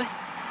back actually.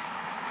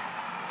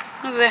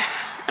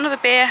 Another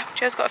beer.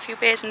 Joe's got a few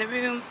beers in the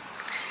room.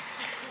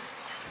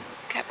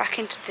 get back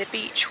into the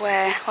beach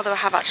wear, although I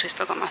have actually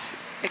still got my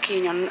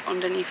bikini on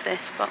underneath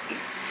this, but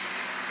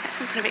get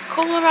something a bit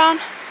cooler on.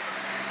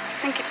 So I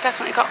think it's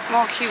definitely got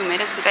more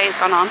humid as the day's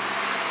gone on.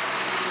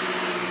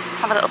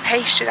 Have a little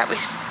pastry that we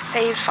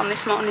saved from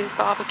this morning's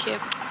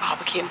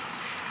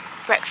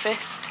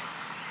breakfast.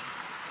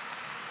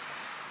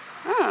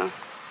 Oh,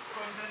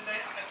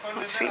 what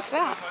do you think of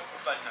that?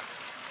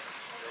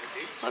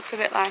 Looks a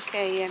bit like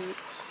a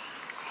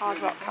Hard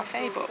Rock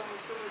Cafe, but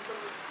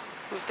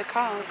with the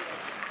cars,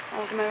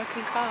 old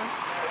American cars.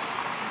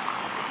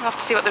 We'll have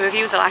to see what the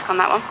reviews are like on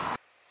that one. I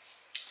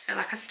feel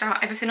like I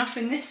start everything off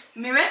in this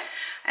mirror.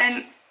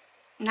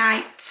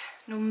 Night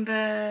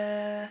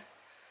number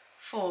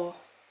 4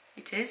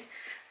 it is.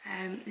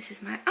 This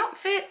is my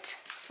outfit.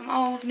 Some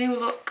old New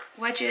Look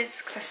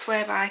wedges, because I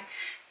swear by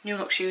New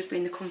Look shoes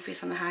being the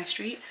comfiest on the high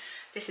street.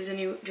 This is a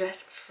new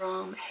dress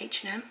from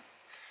H&M.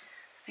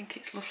 I think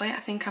it's lovely. I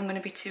think I'm going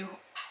to be too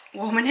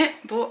warm in it,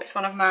 but it's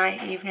one of my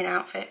evening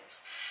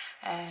outfits.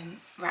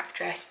 Wrap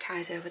dress,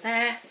 ties over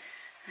there,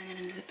 and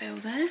then there's a bow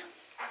there.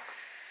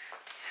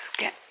 Just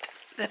get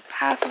the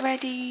bag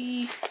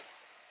ready.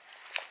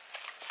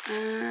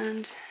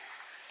 And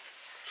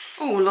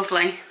oh,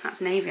 lovely.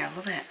 That's navy. I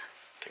love it.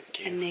 Thank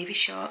you. And navy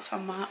shorts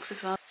from Marks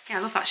as well. Yeah,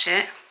 I love that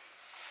shirt.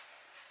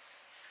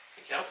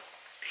 Thank you.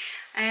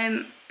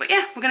 But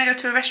yeah, we're gonna go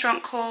to a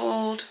restaurant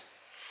called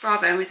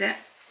Bravo, is it?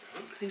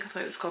 I think I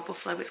thought it was called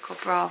Buffalo, but it's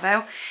called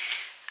Bravo.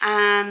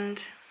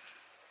 And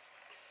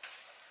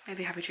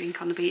maybe have a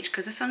drink on the beach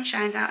because the sun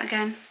shines out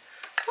again.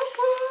 Whoop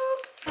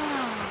whoop!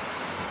 Oh.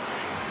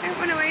 Don't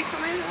run away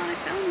from me while I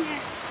film you.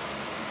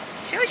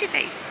 Show us your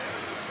face.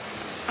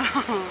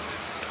 Oh.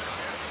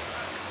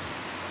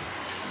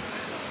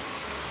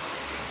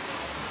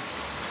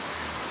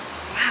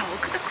 Wow,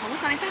 look at the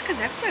colours on his like a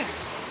zebra.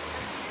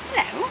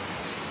 Hello.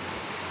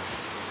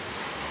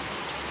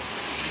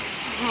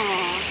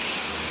 Oh.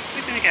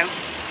 Who's gonna go?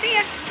 See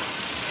ya.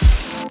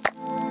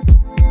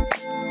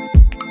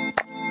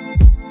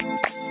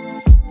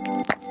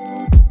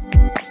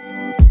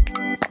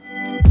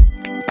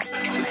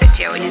 Look at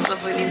Joe in his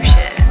lovely new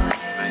shirt.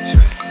 Thanks,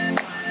 mate.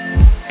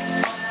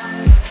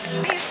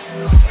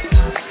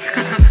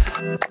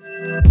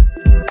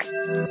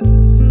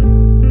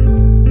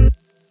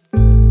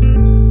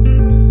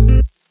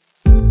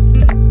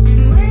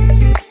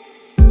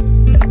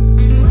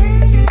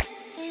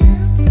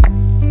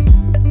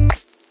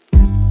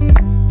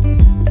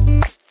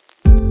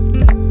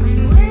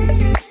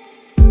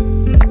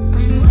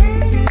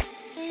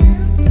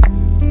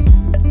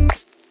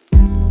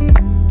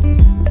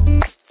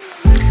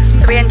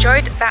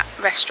 Enjoyed that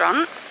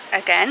restaurant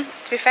again.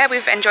 To be fair,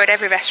 we've enjoyed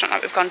every restaurant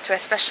that we've gone to,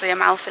 especially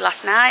Amalfi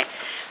last night.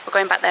 We're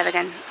going back there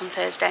again on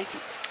Thursday.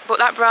 But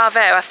that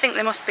Bravo, I think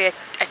there must be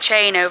a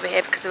chain over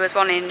here because there was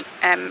one in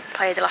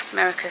Playa de las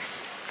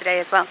Americas today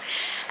as well.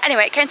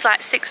 Anyway, it came to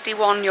like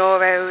 61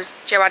 euros.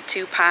 Joe had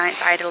 2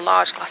 pints. I had a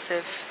large glass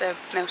of the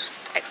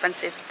most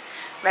expensive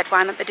red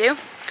wine that they do.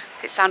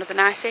 It sounded the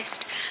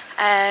nicest.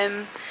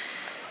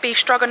 Beef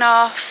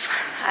stroganoff,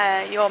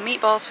 your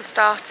meatballs for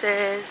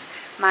starters,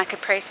 my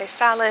caprese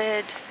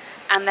salad,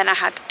 and then I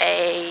had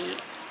a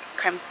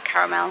creme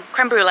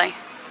brulee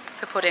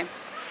for pudding.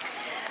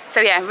 So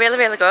yeah, really,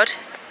 really good.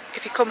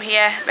 If you come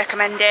here,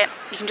 recommend it.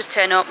 You can just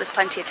turn up, there's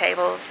plenty of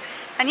tables.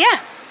 And yeah,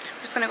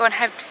 I'm just gonna go and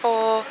head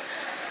for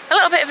a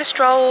little bit of a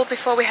stroll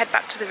before we head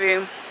back to the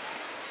room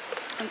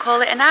and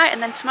call it a night,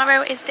 and then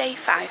tomorrow is day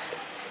 5.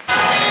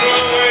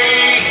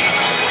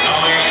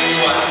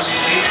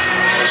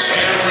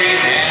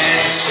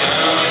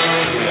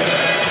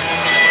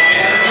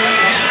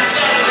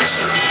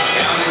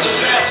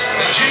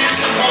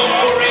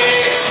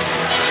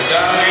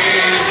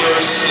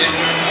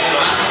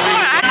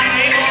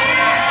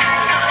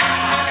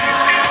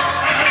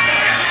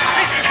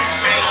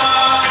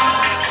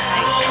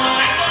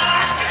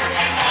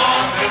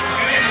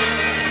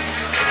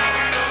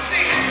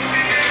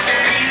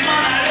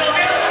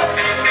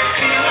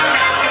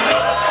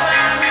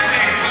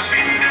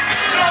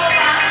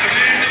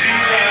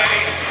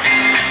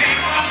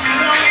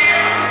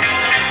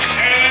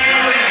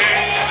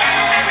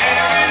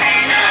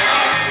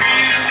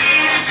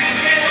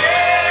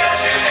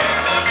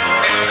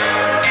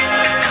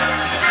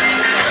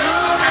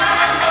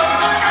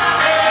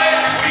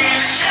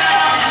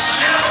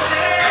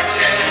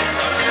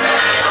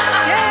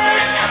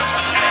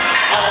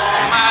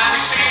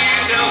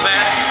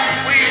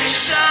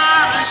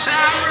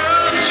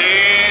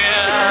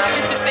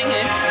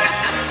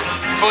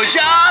 For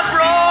Jah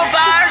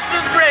provides the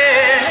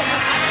bread.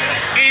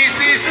 Is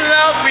this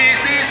love,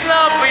 is this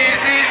love,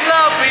 is this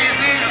love, is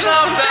this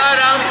love that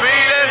I'm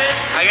feeling?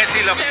 I guess he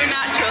loves So me.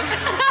 natural.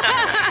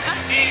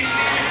 Is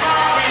this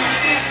love,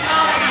 is this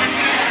love, is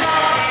this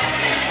love,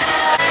 is this love?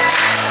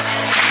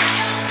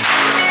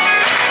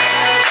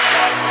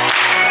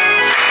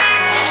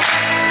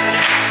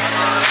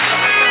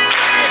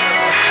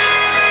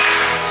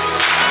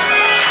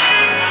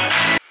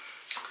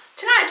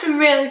 Tonight's been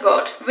really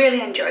good,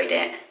 really enjoyed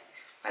it.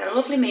 We've had a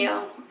lovely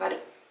meal, we've had a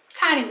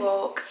tiny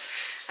walk,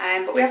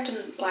 But we have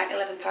done like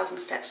 11,000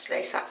 steps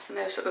today, so that's the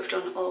most that we've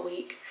done all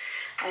week.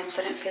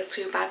 So I don't feel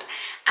too bad.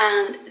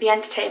 And the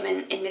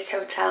entertainment in this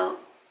hotel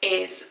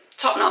is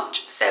top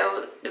notch.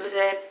 So there was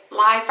a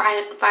live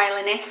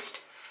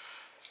violinist,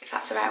 if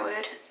that's the right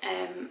word,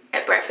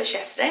 at breakfast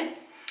yesterday,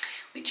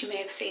 which you may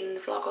have seen in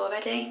the vlog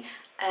already.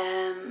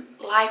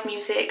 Live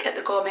music at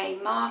the gourmet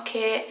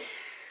market,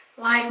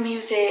 live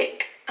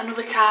music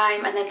another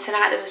time, and then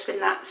tonight there's been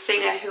that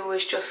singer who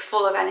was just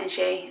full of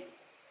energy,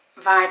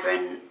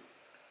 vibrant,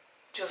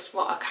 just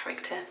what a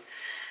character.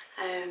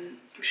 I'm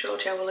sure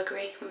Joe will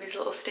agree with his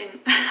little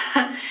stint.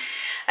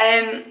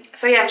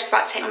 So yeah, I'm just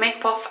about to take my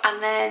makeup off,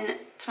 and then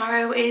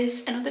tomorrow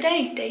is another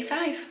day, day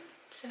 5.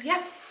 So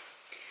yeah,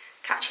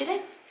 catch you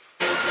then.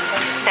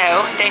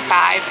 So day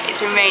 5, it's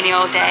been rainy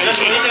all day.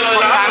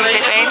 What time has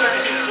it been?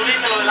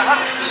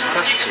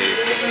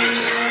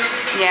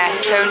 Yeah,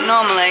 so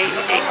normally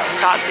it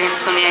starts being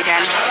sunny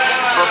again,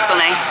 or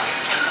sunny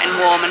and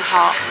warm and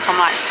hot from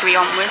like 3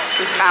 onwards.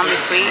 We've found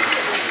this week.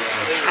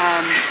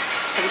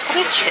 So we've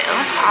decided to chill.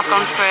 I've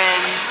gone for a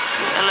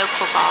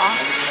local bar,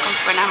 gone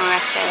for an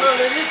amaretto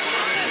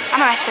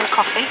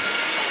coffee.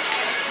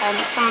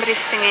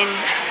 Somebody's singing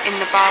in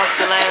the bars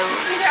below,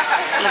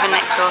 living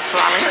next door to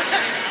Alice,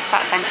 so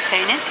that's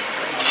entertaining.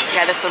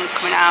 Yeah, the sun's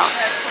coming out.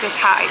 This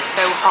hat is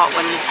so hot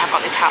when I've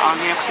got this hat on,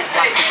 you know, because it's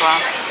black as well.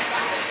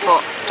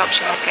 But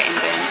stops your head getting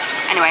burnt.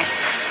 Anyway,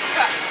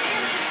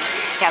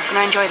 yeah, I'm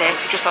going to enjoy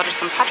this. We've just ordered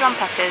some padron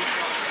peppers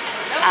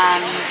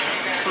and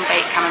some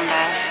baked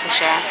camembert to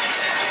share.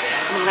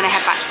 And I'm going to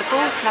head back to the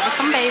pool and have a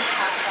sunbathe.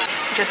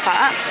 Just like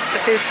that, the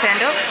food's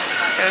turned up.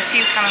 So a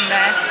few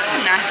camembert,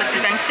 nicely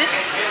presented,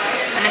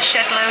 and a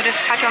shed load of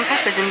padron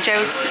peppers. And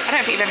Joe's, I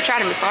don't think you've ever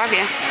tried them before, have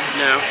you?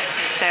 No.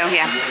 So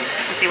yeah,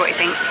 we'll see what he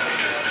thinks.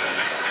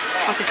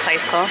 What's this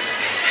place called?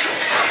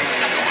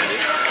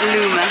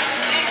 Luma.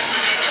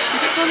 Is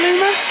it called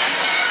Luma?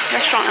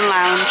 Restaurant and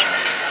lounge.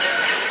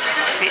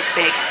 It's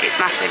big, it's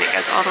massive, it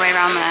goes all the way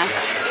around there.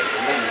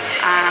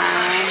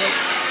 And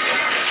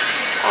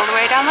all the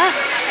way down there.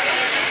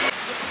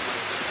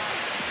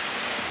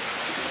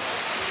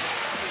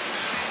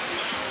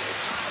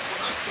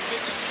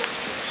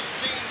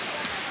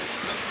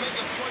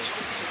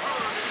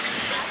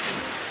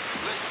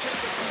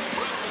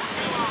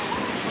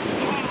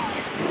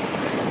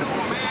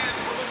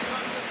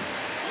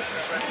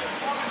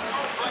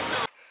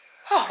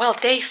 Oh, well,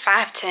 day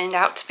 5 turned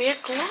out to be a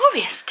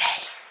glorious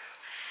day.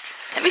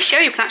 Let me show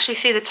you, you can actually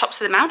see the tops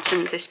of the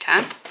mountains this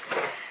time.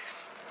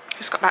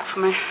 Just got back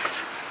from a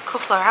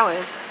couple of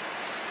hours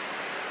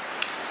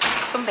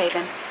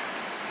sunbathing.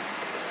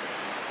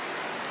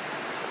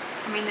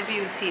 I mean, the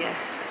views here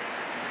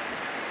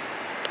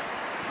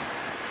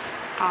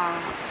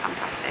are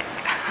fantastic.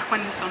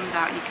 When the sun's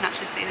out and you can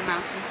actually see the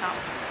mountain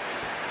tops.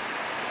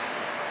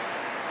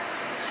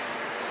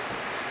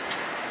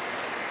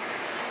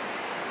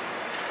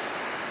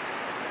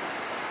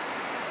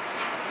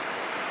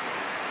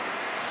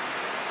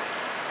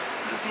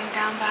 We've been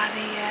down by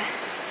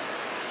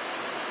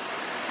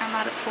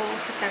the pool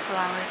for several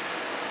hours.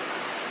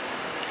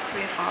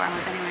 3 or 4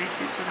 hours anyway,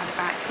 since we've had a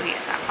bite to eat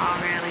at that bar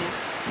earlier.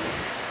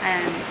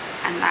 And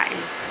that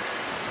is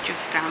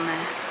just down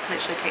there.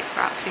 Literally takes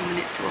about 2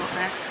 minutes to walk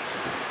there.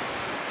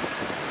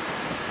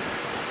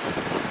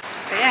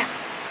 So yeah,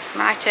 it's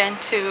my turn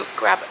to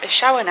grab a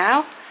shower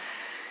now.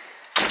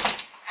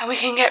 And we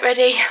can get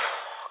ready.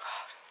 Oh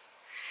God,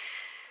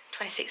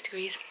 26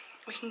 degrees.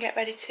 We can get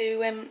ready to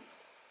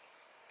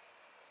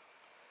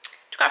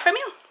go out for a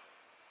meal.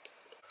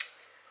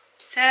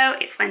 So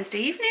it's Wednesday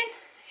evening.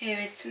 Here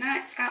is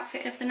tonight's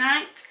outfit of the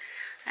night.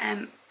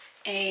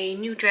 A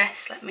new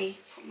dress, let me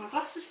put my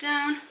glasses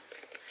down.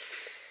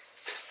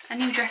 A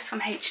new dress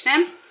from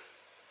H&M.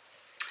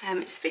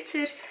 It's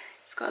fitted,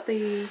 it's got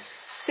the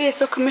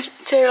seersucker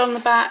material on the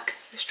back,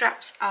 the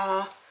straps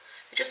are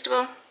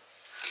adjustable.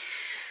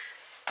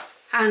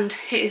 And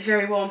it is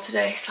very warm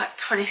today, it's like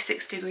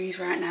 26 degrees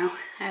right now.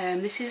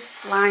 This is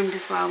lined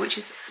as well, which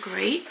is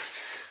great.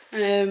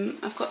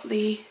 I've got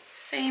the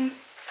same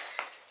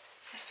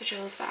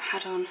espadrilles that I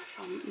had on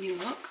from New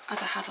Look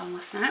as I had on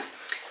last night.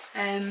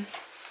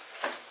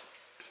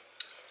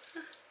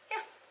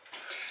 Yeah,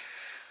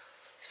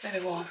 it's very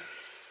warm.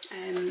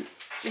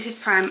 This is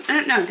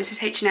this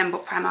is H&M,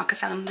 but Primark are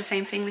selling the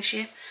same thing this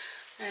year.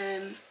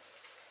 And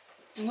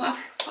what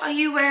are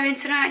you wearing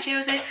tonight,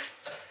 Joseph?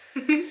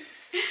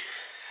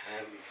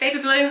 Baby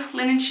blue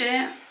linen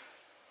shirt.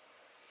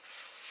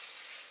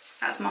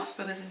 That's Moss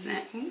Brothers, isn't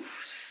it?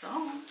 Oof,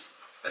 sauce.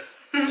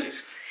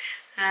 Nice.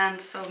 And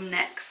some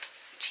next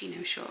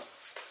chino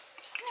shorts.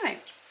 Anyway,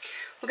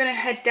 we're going to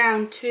head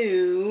down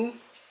to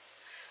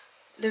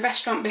the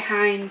restaurant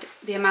behind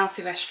the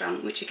Amalfi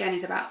restaurant, which again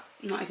is about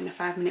not even a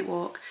 5-minute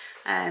walk.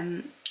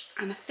 And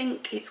I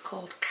think it's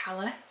called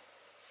Cala,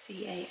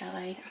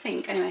 C-A-L-A, I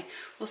think. Anyway,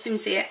 we'll soon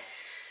see it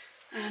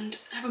and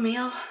have a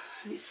meal.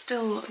 And it's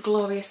still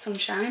glorious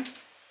sunshine.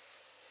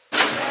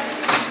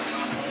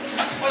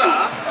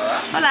 Hola.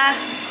 Hola.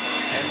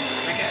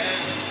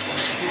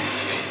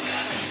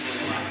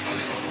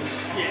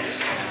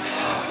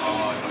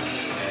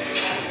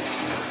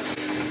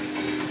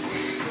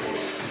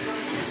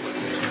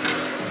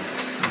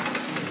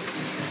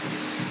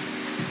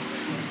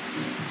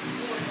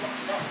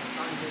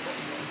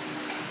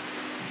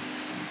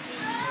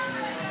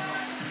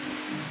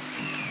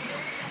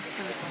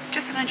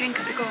 having a drink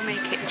at the Gourmet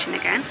Kitchen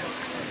again.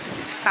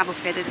 It's fab up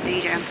here, there's a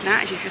DJ on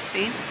tonight, as you've just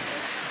seen.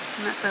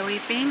 And that's where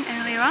we've been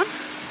earlier on.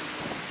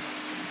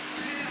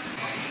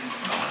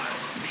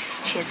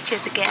 Cheers,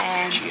 cheers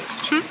again.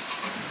 Cheers, cheers.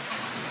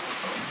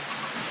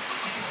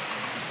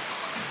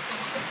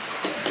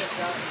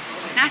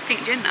 It's nice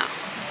pink gin, that.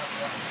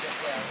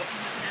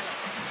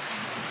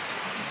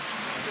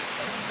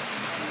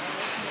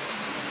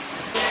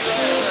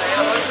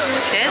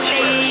 Cheers,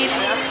 babe.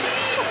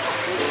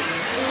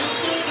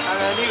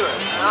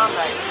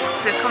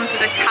 So we've come to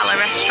the Cala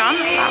restaurant,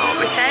 that's what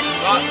we said.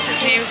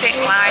 There's music,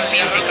 live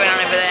music going on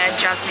over there,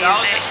 jazz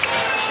music.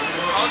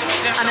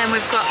 And then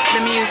we've got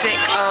the music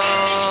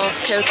of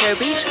Cocoa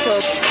Beach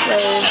Club, where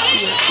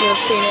you'll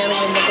have seen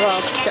earlier in the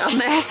vlog down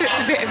there, so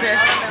it's a bit of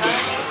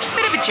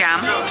a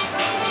jam. Oh,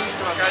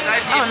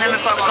 and then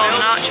we've got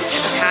Golden Arches, which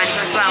is a kind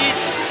as well.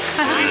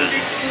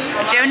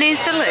 Joe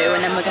needs the loo,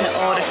 and then we're going to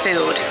order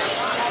food.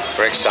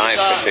 We're excited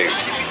for food.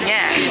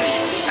 Yeah.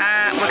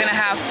 We're going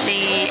to have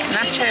the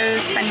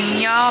nachos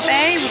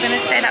Fanabe. We're going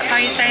to say that's how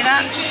you say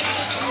that.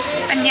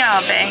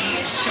 Fanabe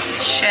to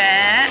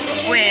share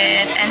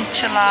with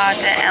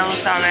enchilada El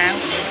Zorro.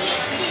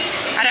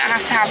 I don't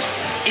have to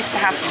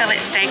have fillet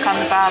steak on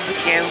the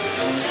barbecue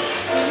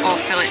or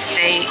fillet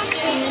steak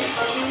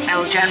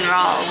El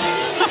General.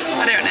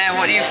 I don't know.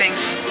 What do you think?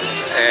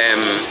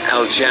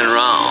 El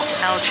General.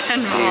 El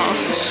General.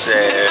 Seems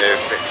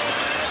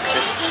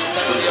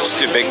just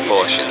do big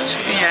portions.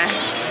 Yeah.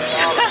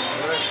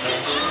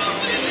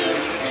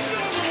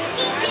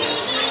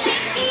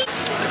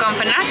 We've gone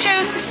for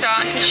nachos to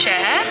start to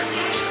share.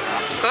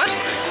 Good.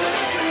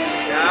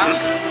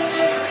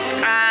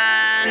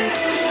 And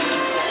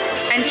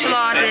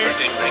enchiladas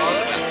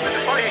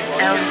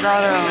El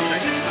Zorro.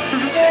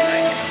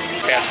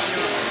 Yes.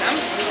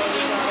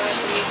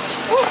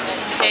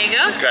 There you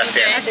go.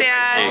 Gracias.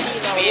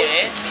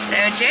 So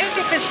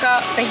Joseph has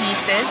got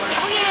fajitas.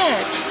 Oh yeah,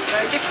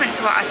 different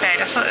to what I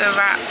said. I thought they were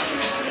wrapped.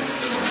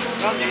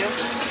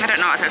 I don't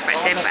know what I was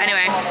expecting, but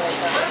anyway,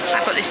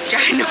 I've got this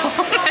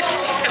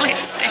ginormous fillet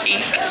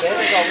steak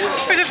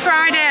with a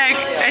fried egg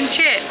and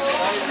chips.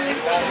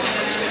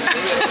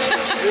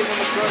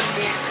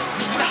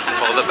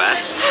 All the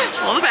best.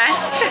 All the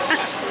best.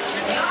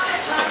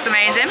 Looks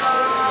amazing.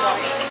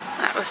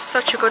 That was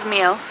such a good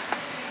meal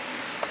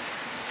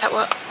that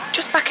we're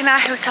just back in our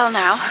hotel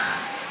now,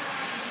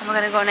 and we're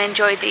going to go and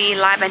enjoy the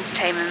live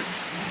entertainment.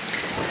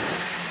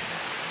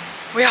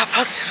 We are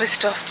positively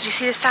stuffed. Did you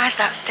see the size of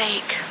that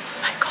steak? Oh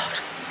my god,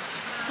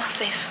 it's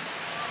massive.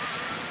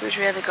 It was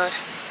really good.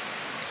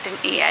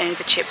 Didn't eat any of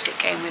the chips it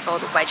came with, all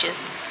the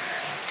wedges.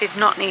 Did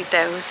not need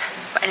those.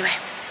 But anyway,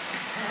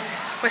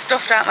 we're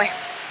stuffed, aren't we?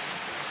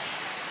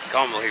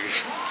 Can't believe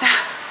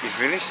you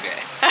finished it.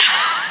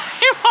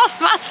 It was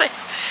massive.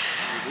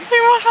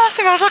 It was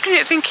massive. I was looking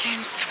at it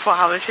thinking,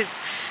 wow, this is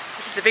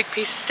a big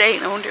piece of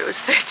steak. No wonder it was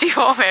 30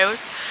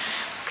 euros.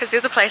 Because the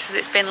other places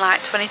it's been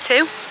like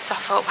 22. So I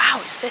thought,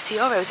 wow, it's 30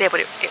 euros here, but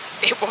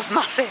it was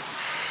massive.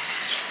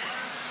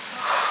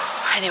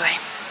 Anyway,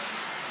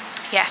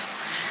 yeah,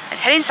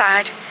 let's head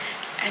inside,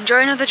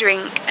 enjoy another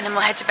drink, and then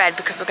we'll head to bed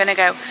because we're going to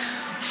go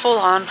full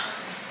on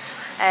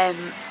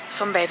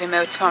sunbathing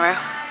mode tomorrow.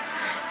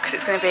 Because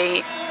it's going to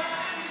be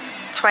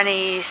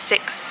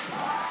 26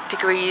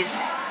 degrees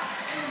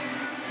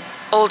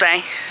all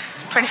day,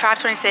 25,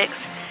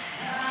 26.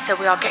 So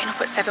we are getting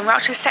up at 7. We're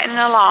actually setting an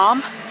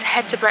alarm to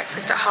head to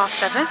breakfast at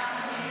 7:30.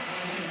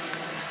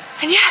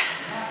 And yeah,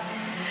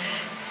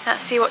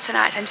 let's see what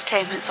tonight's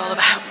entertainment's all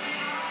about.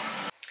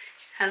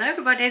 Hello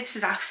everybody, this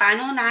is our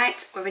final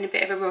night. We're in a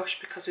bit of a rush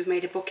because we've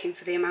made a booking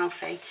for the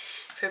Amalfi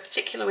for a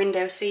particular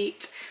window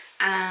seat,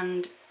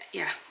 and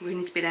yeah, we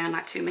need to be there in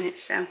like 2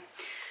 minutes. So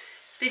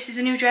this is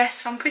a new dress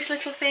from Pretty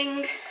Little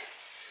Thing.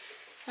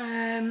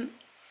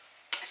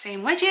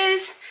 Same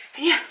wedges,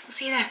 and yeah, we'll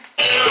see you there.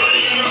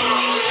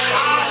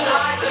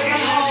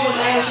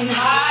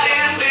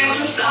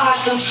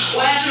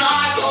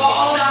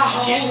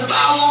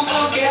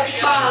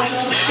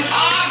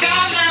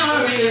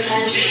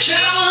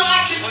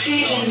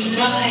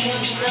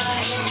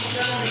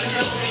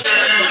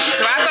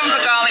 So I've gone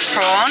for garlic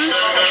prawns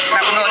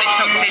that we've already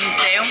tucked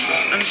into,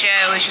 and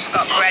Joe has just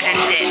got bread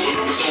and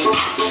dips.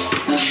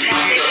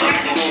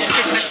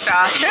 Christmas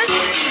starters.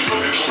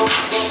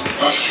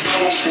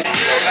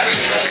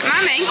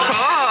 My main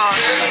course.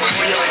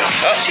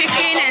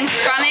 Chicken and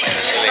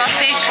Spanish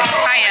sausage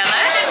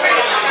paella.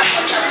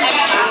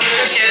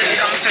 Joe's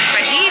gone for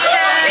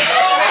fajitas.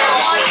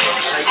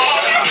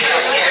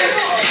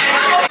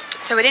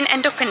 So we didn't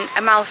end up in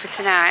Amalfi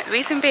tonight. The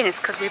reason being is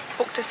because we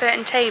booked a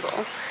certain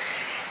table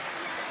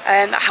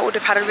that would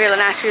have had a really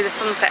nice view of the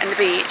sunset and the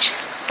beach.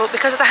 But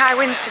because of the high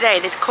winds today,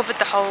 they'd covered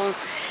the whole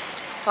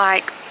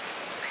like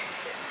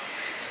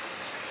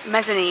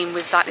mezzanine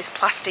with like this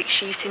plastic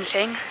sheeting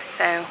thing.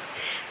 So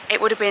it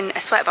would have been a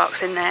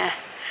sweatbox in there,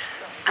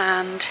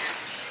 and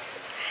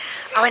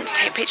I went to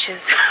take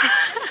pictures.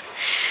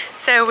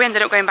 So we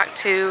ended up going back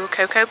to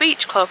Cocoa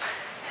Beach Club,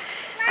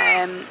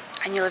 and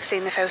you'll have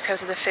seen the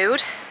photos of the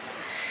food.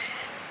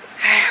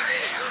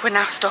 We're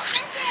now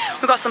stuffed.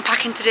 We've got some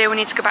packing to do. We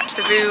need to go back to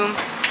the room,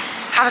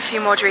 have a few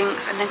more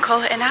drinks, and then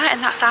call it a night,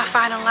 and that's our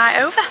final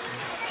night over.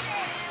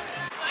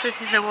 So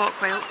this is the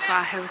walkway up to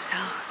our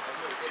hotel.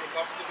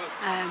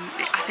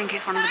 I think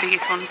it's one of the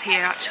biggest ones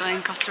here actually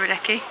in Costa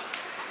Adeje,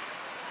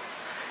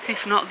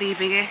 if not the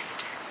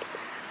biggest.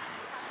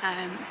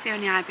 It's the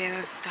only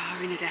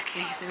Iberostar in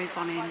Adeje. There is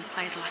one in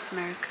Playa de las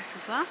Americas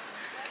as well.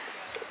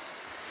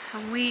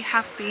 And we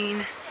have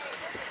been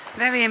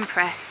very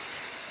impressed.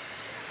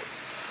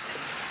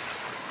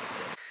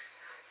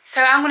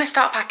 So I'm going to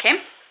start packing.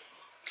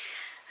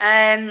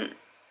 And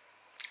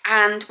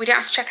we don't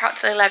have to check out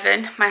till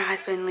 11. My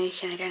eye's been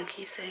leaking again,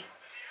 can you see?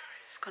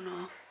 It's gone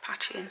all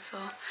patchy and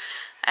sore.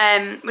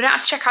 We don't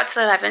have to check out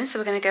till 11, so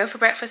we're going to go for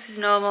breakfast as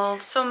normal,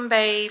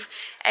 sunbathe,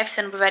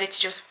 everything will be ready to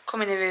just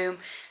come in the room,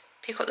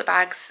 pick up the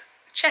bags,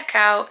 check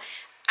out.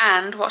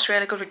 And what's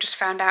really good, we just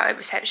found out at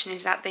reception,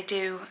 is that they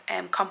do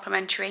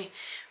complimentary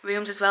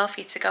rooms as well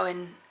for you to go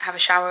and have a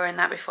shower and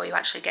that before you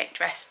actually get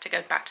dressed to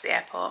go back to the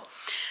airport.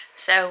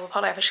 So we'll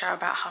probably have a shower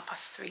about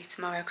 3:30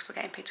 tomorrow because we're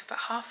getting picked up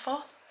at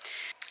 4:30.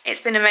 It's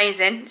been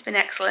amazing, it's been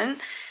excellent.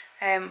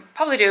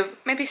 Probably do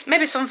maybe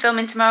some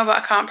filming tomorrow, but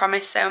I can't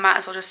promise, so I might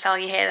as well just tell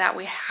you here that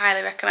we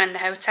highly recommend the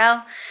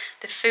hotel.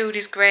 The food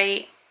is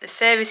great, the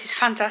service is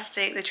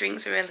fantastic, the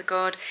drinks are really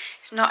good.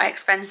 It's not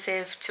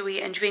expensive to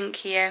eat and drink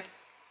here.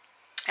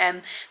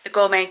 The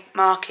gourmet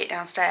market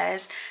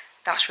downstairs,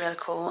 that's really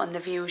cool, and the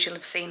views you'll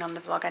have seen on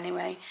the vlog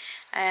anyway.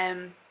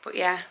 But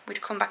yeah,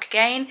 we'd come back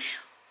again.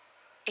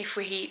 If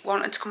we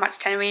wanted to come back to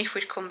Tenerife,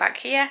 we'd come back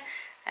here.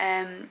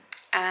 And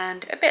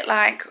a bit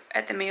like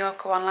at the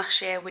Mallorca one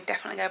last year, we'd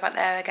definitely go back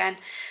there again.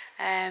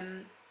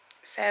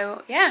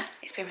 So yeah,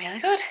 it's been really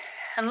good.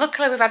 And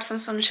luckily we've had some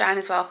sunshine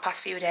as well the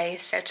past few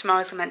days, so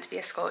tomorrow's meant to be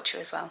a scorcher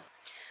as well.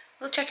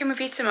 We'll check in with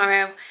you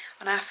tomorrow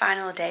on our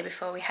final day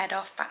before we head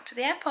off back to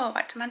the airport,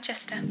 back to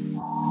Manchester.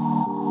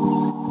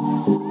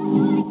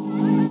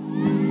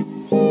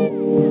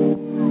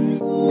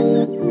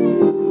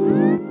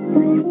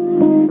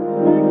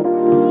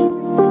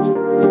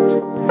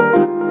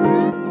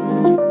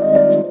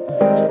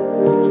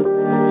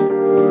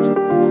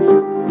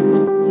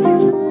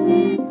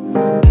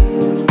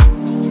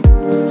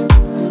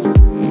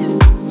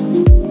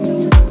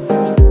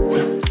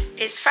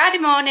 Friday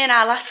morning,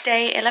 our last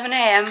day, 11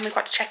 AM. We've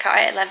got to check out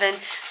at 11,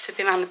 so we've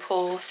been around the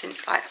pool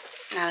since like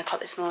 9 o'clock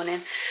this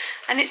morning.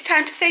 And it's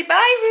time to say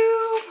bye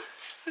room.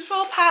 We're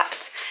all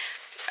packed.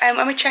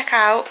 When we check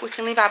out, we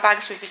can leave our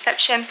bags with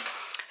reception,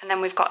 and then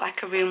we've got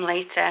like a room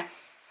later,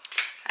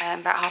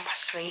 about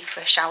 3:30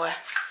 for a shower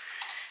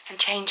and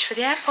change for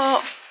the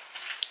airport.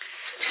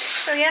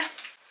 So yeah.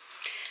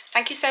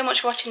 Thank you so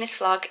much for watching this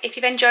vlog. If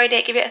you've enjoyed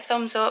it, give it a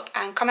thumbs up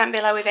and comment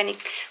below with any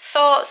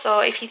thoughts,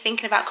 or if you're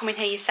thinking about coming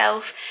here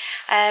yourself.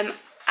 And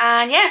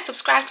yeah,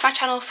 subscribe to my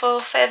channel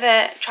for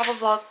further travel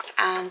vlogs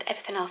and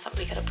everything else that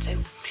we get up to.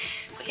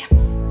 But yeah,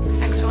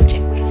 thanks for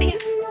watching. See you.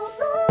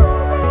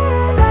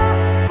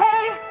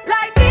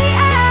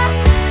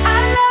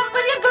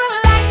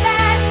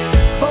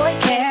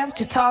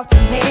 Talk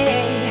to me,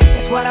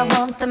 it's what I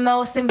want the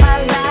most in my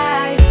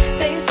life.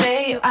 They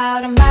say you're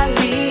out of my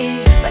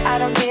league, but I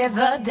don't give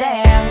a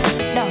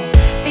damn. No,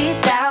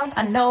 deep down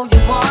I know you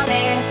want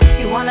it.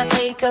 You wanna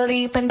take a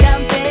leap and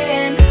jump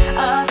in.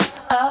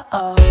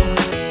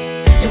 Oh.